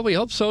 Well, we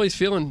hope so. He's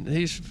feeling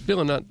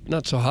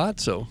not so hot.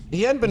 So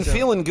He hadn't been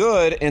feeling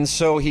good, and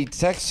so he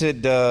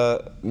texted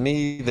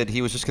me that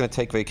he was just going to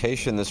take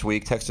vacation this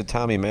week, texted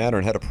Tommy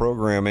Mattern, head of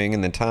programming,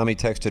 and then Tommy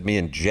texted me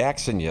and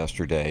Jackson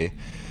yesterday.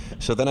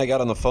 So then I got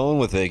on the phone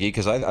with Iggy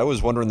because I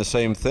was wondering the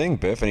same thing,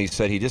 Biff, and he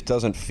said he just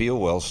doesn't feel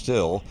well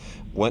still.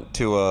 Went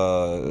to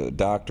a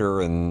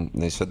doctor, and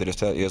they said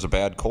he has a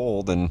bad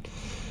cold, and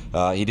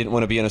he didn't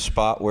want to be in a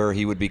spot where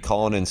he would be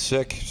calling in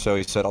sick, so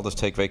he said, I'll just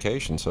take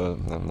vacation. So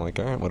I'm like,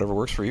 all right, whatever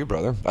works for you,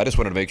 brother. I just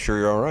wanted to make sure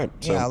you're all right.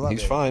 So Yeah, I love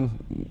he's it. fine.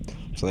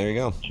 So there you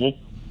go.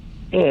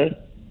 All right.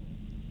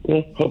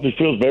 Well, hope he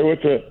feels better.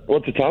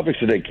 What's the topics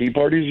today? Key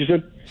parties, you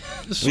said?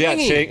 Yeah,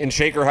 in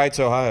Shaker Heights,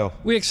 Ohio.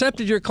 we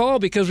accepted your call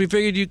because we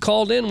figured you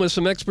called in with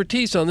some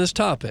expertise on this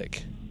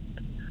topic.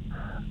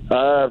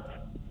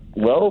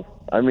 Well,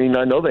 I mean,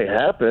 I know they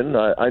happen.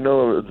 I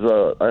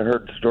know I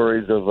heard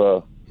stories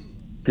of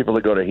people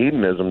that go to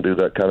hedonism do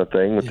that kind of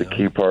thing with the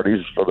key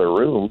parties for their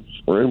room,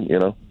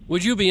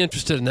 Would you be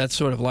interested in that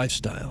sort of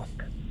lifestyle?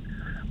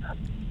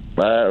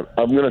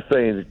 I'm going to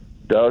say,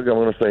 Doug, I'm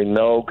going to say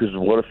no, because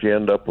what if you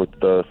end up with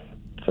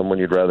someone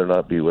you'd rather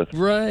not be with?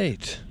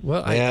 Right.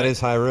 Well, It is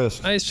high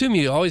risk. I assume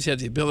you always have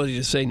the ability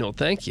to say no,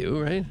 thank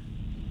you, right?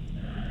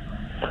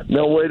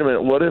 No, wait a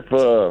minute. What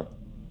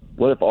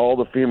if all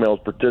the females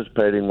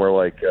participating were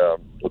like,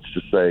 let's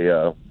just say,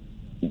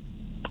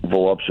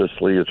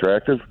 voluptuously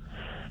attractive?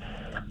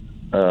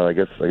 I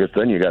guess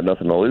then you got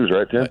nothing to lose,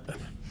 right, Tim?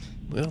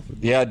 Well,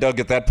 yeah, Doug,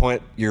 at that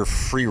point, you're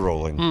free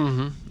rolling.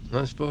 Mm-hmm.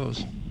 I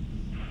suppose.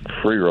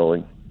 Free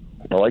rolling.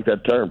 I like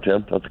that term,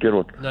 Tim. That's a good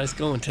one. Nice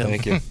going, Tim.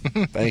 Thank you.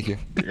 Thank you.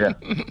 Yeah.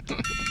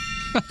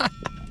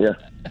 Yeah.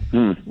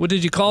 Well,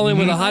 did you call in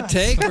with a hot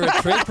take or a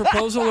trade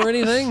proposal or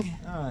anything?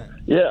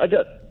 Yeah, I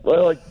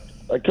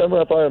come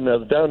up on him. I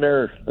was down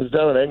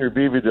at Angry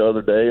Beavy the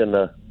other day, and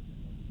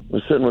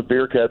was sitting with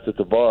beer cats at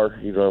the bar,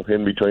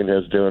 in between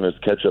his doing his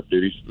catch-up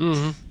duties.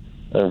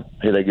 Mm-hmm.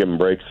 They give him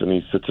breaks, and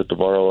he sits at the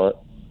bar a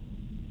lot.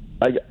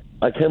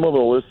 I came up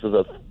with a list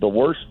of the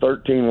worst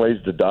 13 ways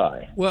to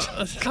die. Well,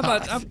 how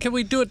about, can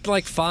we do it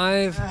like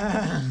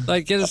 5?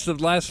 Like, get us the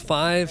last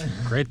 5?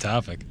 Great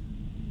topic.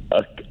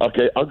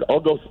 Okay,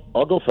 I'll go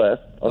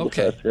fast. I'll go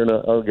fast here, and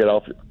I'll get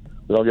out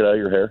of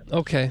your hair.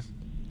 Okay.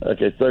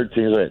 Okay,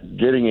 13, right.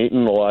 Getting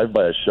eaten alive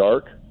by a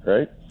shark,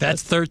 right?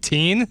 That's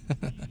 13?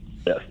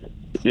 Yes.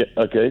 Yeah,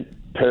 okay.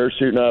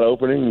 Parachute not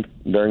opening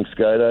during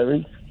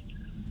skydiving.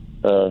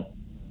 You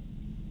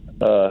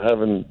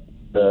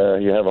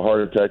have a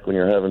heart attack when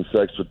you're having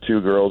sex with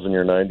 2 girls and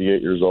you're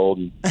 98 years old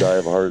and die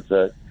of a heart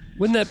attack.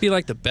 Wouldn't that be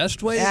like the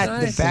best way to die?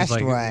 That's the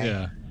best way.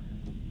 Yeah.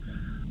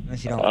 I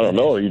don't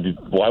know.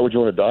 Why would you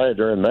want to die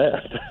during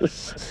that?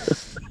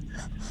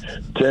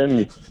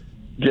 10,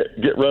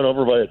 get run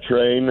over by a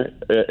train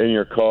in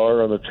your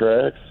car on the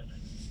tracks.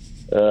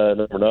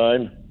 Number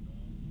 9,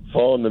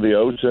 fall into the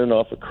ocean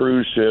off a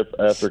cruise ship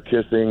after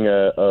kissing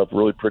a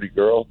really pretty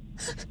girl.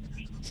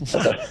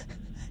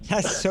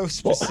 That's so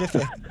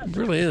specific. It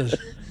really is.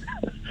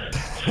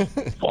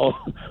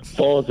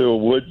 Fall into a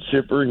wood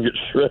chipper and get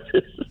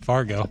shredded.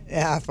 Fargo.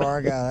 Yeah,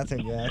 Fargo. That's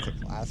a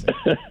classic.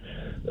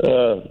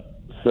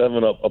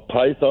 7, a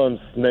python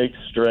snake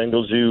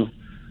strangles you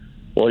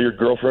while your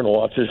girlfriend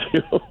watches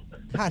you.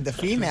 God, the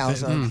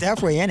females are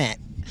definitely in it.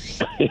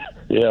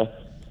 Yeah.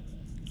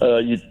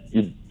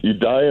 You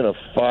die in a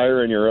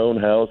fire in your own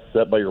house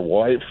set by your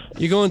wife.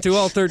 You're going through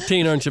all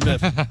 13, aren't you,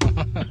 Biff?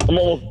 I'm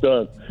almost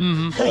done.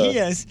 He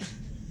is.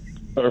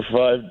 Number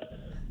 5,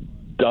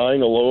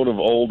 dying alone of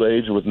old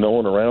age with no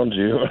one around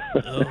you.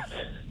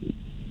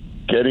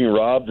 Getting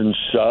robbed and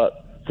shot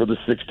for the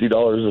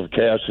 $60 of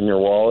cash in your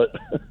wallet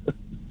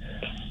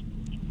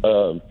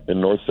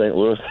in North St.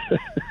 Louis.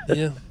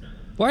 Yeah.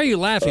 Why are you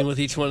laughing with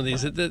each one of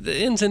these? It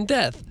ends in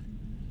death.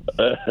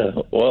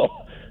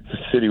 Well, it's a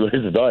shitty way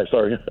to die.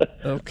 Sorry.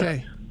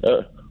 Okay.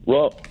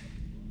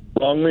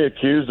 Wrongly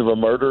accused of a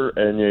murder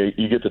and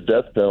you get the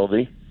death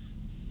penalty.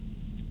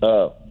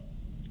 A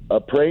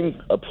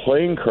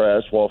plane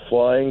crash while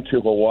flying to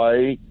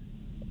Hawaii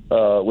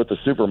with a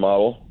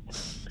supermodel.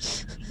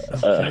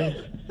 Okay.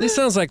 This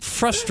sounds like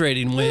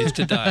frustrating ways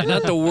to die.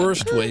 Not the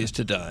worst ways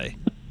to die,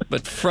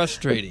 but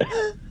frustrating.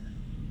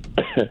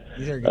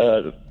 These are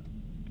good.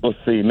 Let's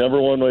see.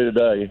 Number 1 way to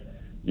die.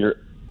 You're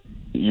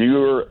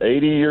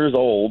 80 years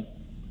old.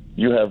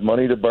 You have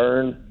money to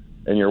burn,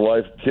 and your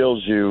wife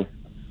kills you.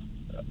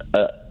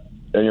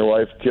 And your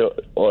wife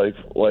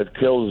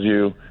kills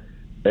you,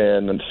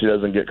 and she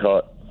doesn't get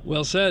caught.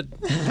 Well said.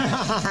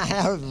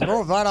 That was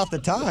rolled right off the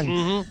tongue.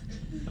 Mm-hmm.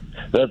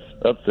 That's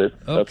it.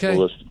 Okay. That's the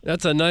list.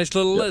 That's a nice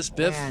little list,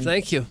 Biff. Man,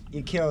 Thank you.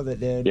 You killed it,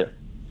 dude. Yeah.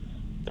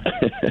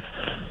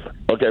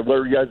 Okay, what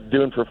are you guys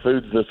doing for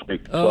foods this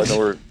week? So I know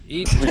we're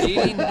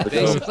eating,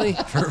 basically.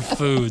 For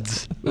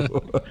foods.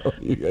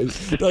 You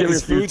guys like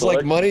these foods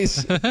like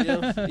monies?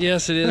 Yeah.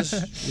 Yes, it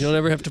is. You don't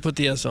ever have to put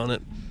the S on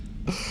it.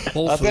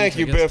 Thank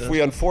you, Biff.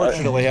 We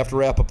unfortunately have to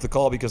wrap up the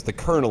call because the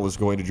Colonel is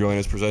going to join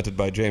us, presented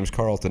by James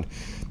Carlton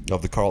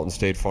of the Carlton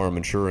State Farm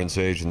Insurance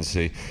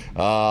Agency.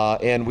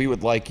 And we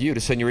would like you to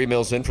send your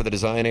emails in for the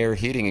Design, Air,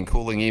 Heating, and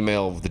Cooling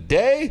email of the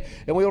day.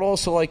 And we would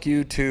also like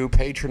you to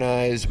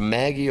patronize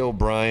Maggie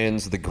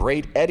O'Brien's The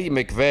Great Eddie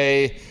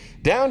McVeigh,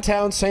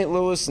 downtown St.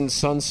 Louis and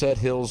Sunset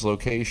Hills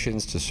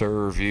locations to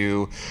serve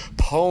you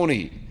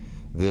pony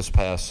this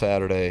past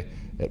Saturday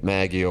at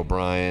Maggie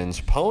O'Brien's.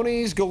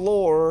 Ponies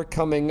galore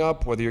coming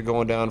up, whether you're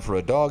going down for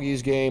a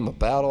Doggies game, a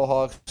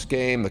Battlehawks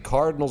game, the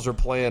Cardinals are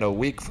playing a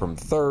week from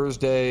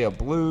Thursday, a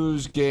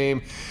Blues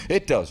game.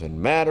 It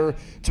doesn't matter.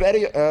 It's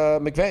Eddie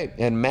McVeigh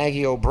and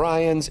Maggie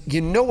O'Brien's.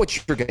 You know what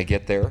you're going to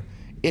get there.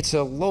 It's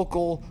a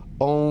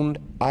local-owned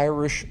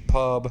Irish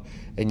pub,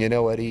 and you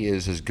know Eddie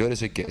is as good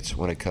as it gets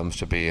when it comes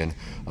to being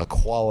a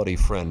quality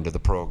friend to the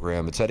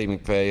program. It's Eddie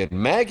McVeigh and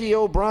Maggie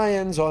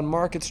O'Brien's on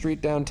Market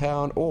Street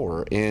downtown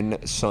or in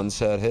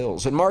Sunset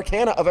Hills. And Mark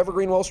Hanna of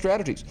Evergreen Wealth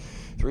Strategies,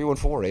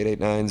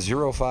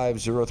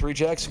 314-889-0503.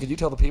 Jackson, could you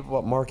tell the people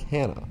about Mark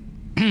Hanna?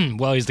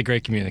 Well, he's the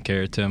great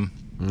communicator, Tim.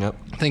 Yep.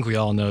 I think we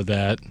all know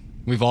that.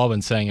 We've all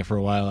been saying it for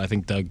a while. I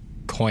think Doug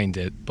coined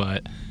it,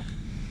 but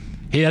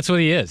that's what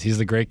he is. He's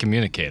the great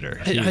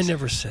communicator. I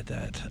never said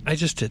that. I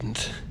just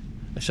didn't.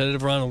 I said it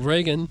of Ronald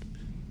Reagan,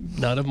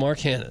 not of Mark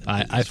Hanna.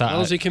 As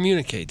well as he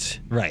communicates.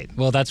 Right.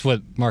 Well, that's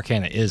what Mark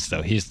Hanna is,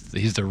 though. He's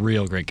the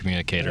real great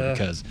communicator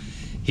because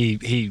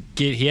he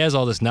has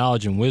all this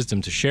knowledge and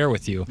wisdom to share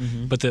with you,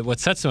 but what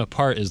sets him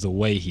apart is the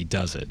way he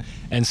does it.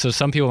 And so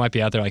some people might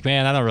be out there like,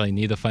 man, I don't really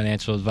need a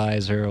financial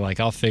advisor. Like,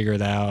 I'll figure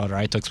it out, or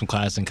I took some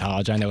classes in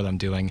college. I know what I'm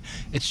doing.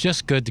 It's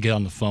just good to get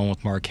on the phone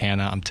with Mark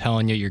Hanna. I'm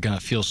telling you, you're going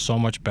to feel so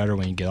much better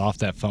when you get off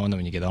that phone than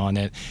when you get on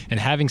it. And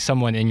having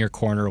someone in your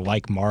corner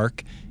like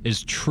Mark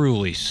is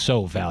truly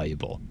so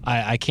valuable.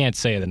 I can't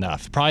say it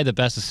enough. Probably the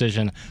best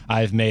decision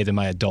I've made in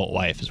my adult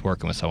life is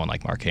working with someone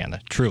like Mark Hanna,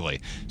 truly.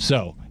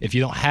 So if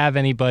you don't have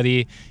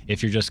anybody,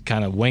 if you're just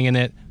kind of winging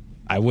it,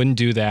 I wouldn't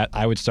do that.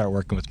 I would start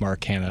working with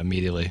Mark Hanna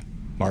immediately.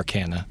 Mark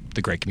Hanna,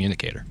 the great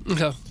communicator.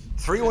 Okay.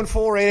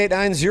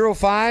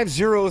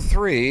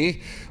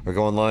 314-889-0503 or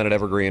go online at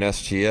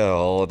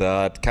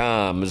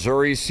evergreenstl.com.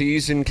 Missouri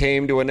season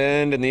came to an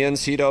end in the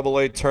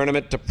NCAA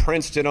tournament to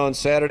Princeton on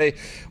Saturday.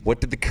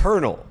 What did the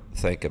Colonel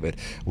think of it.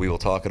 We will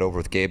talk it over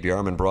with Gabe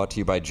Yarman, brought to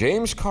you by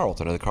James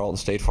Carlton of the Carlton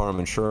State Farm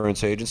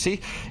Insurance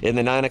Agency in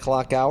the 9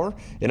 o'clock hour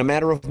in a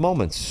matter of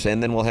moments.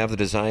 And then we'll have the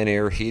Design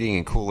Air Heating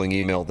and Cooling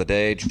email of the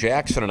day.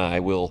 Jackson and I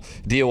will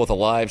deal with a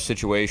live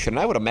situation.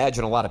 I would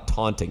imagine a lot of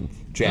taunting,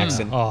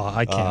 Jackson. Oh,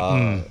 I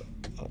can't.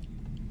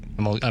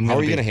 How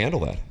are you going to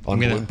handle that on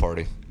Balloon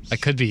Party? I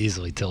could be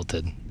easily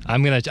tilted.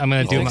 I'm gonna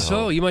do my.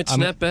 So you might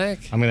snap back.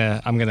 I'm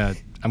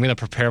gonna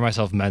prepare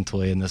myself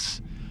mentally in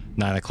this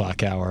 9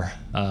 o'clock hour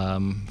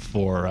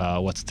for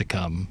what's to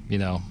come. You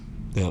know,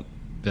 yeah.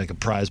 Be like a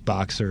prize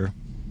boxer,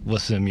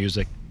 listen to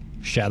music,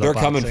 shadow. They're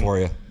boxing. coming for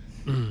you.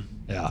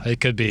 Yeah,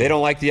 it could be. They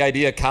don't like the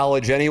idea of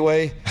college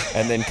anyway,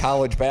 and then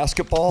college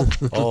basketball.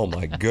 Oh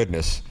my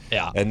goodness.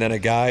 Yeah. And then a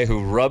guy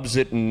who rubs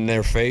it in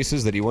their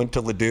faces that he went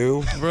to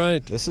Ladue.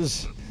 Right. This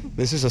is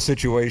a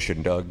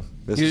situation, Doug.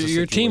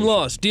 Your team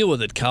lost. Deal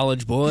with it,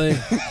 college boy.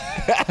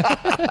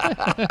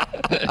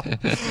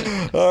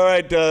 All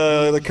right,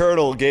 the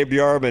Colonel, Gabe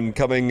Yarman,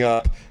 coming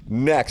up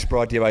next,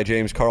 brought to you by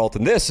James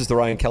Carlton. This is the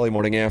Ryan Kelly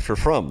Morning After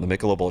from the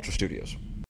Michelob Ultra Studios.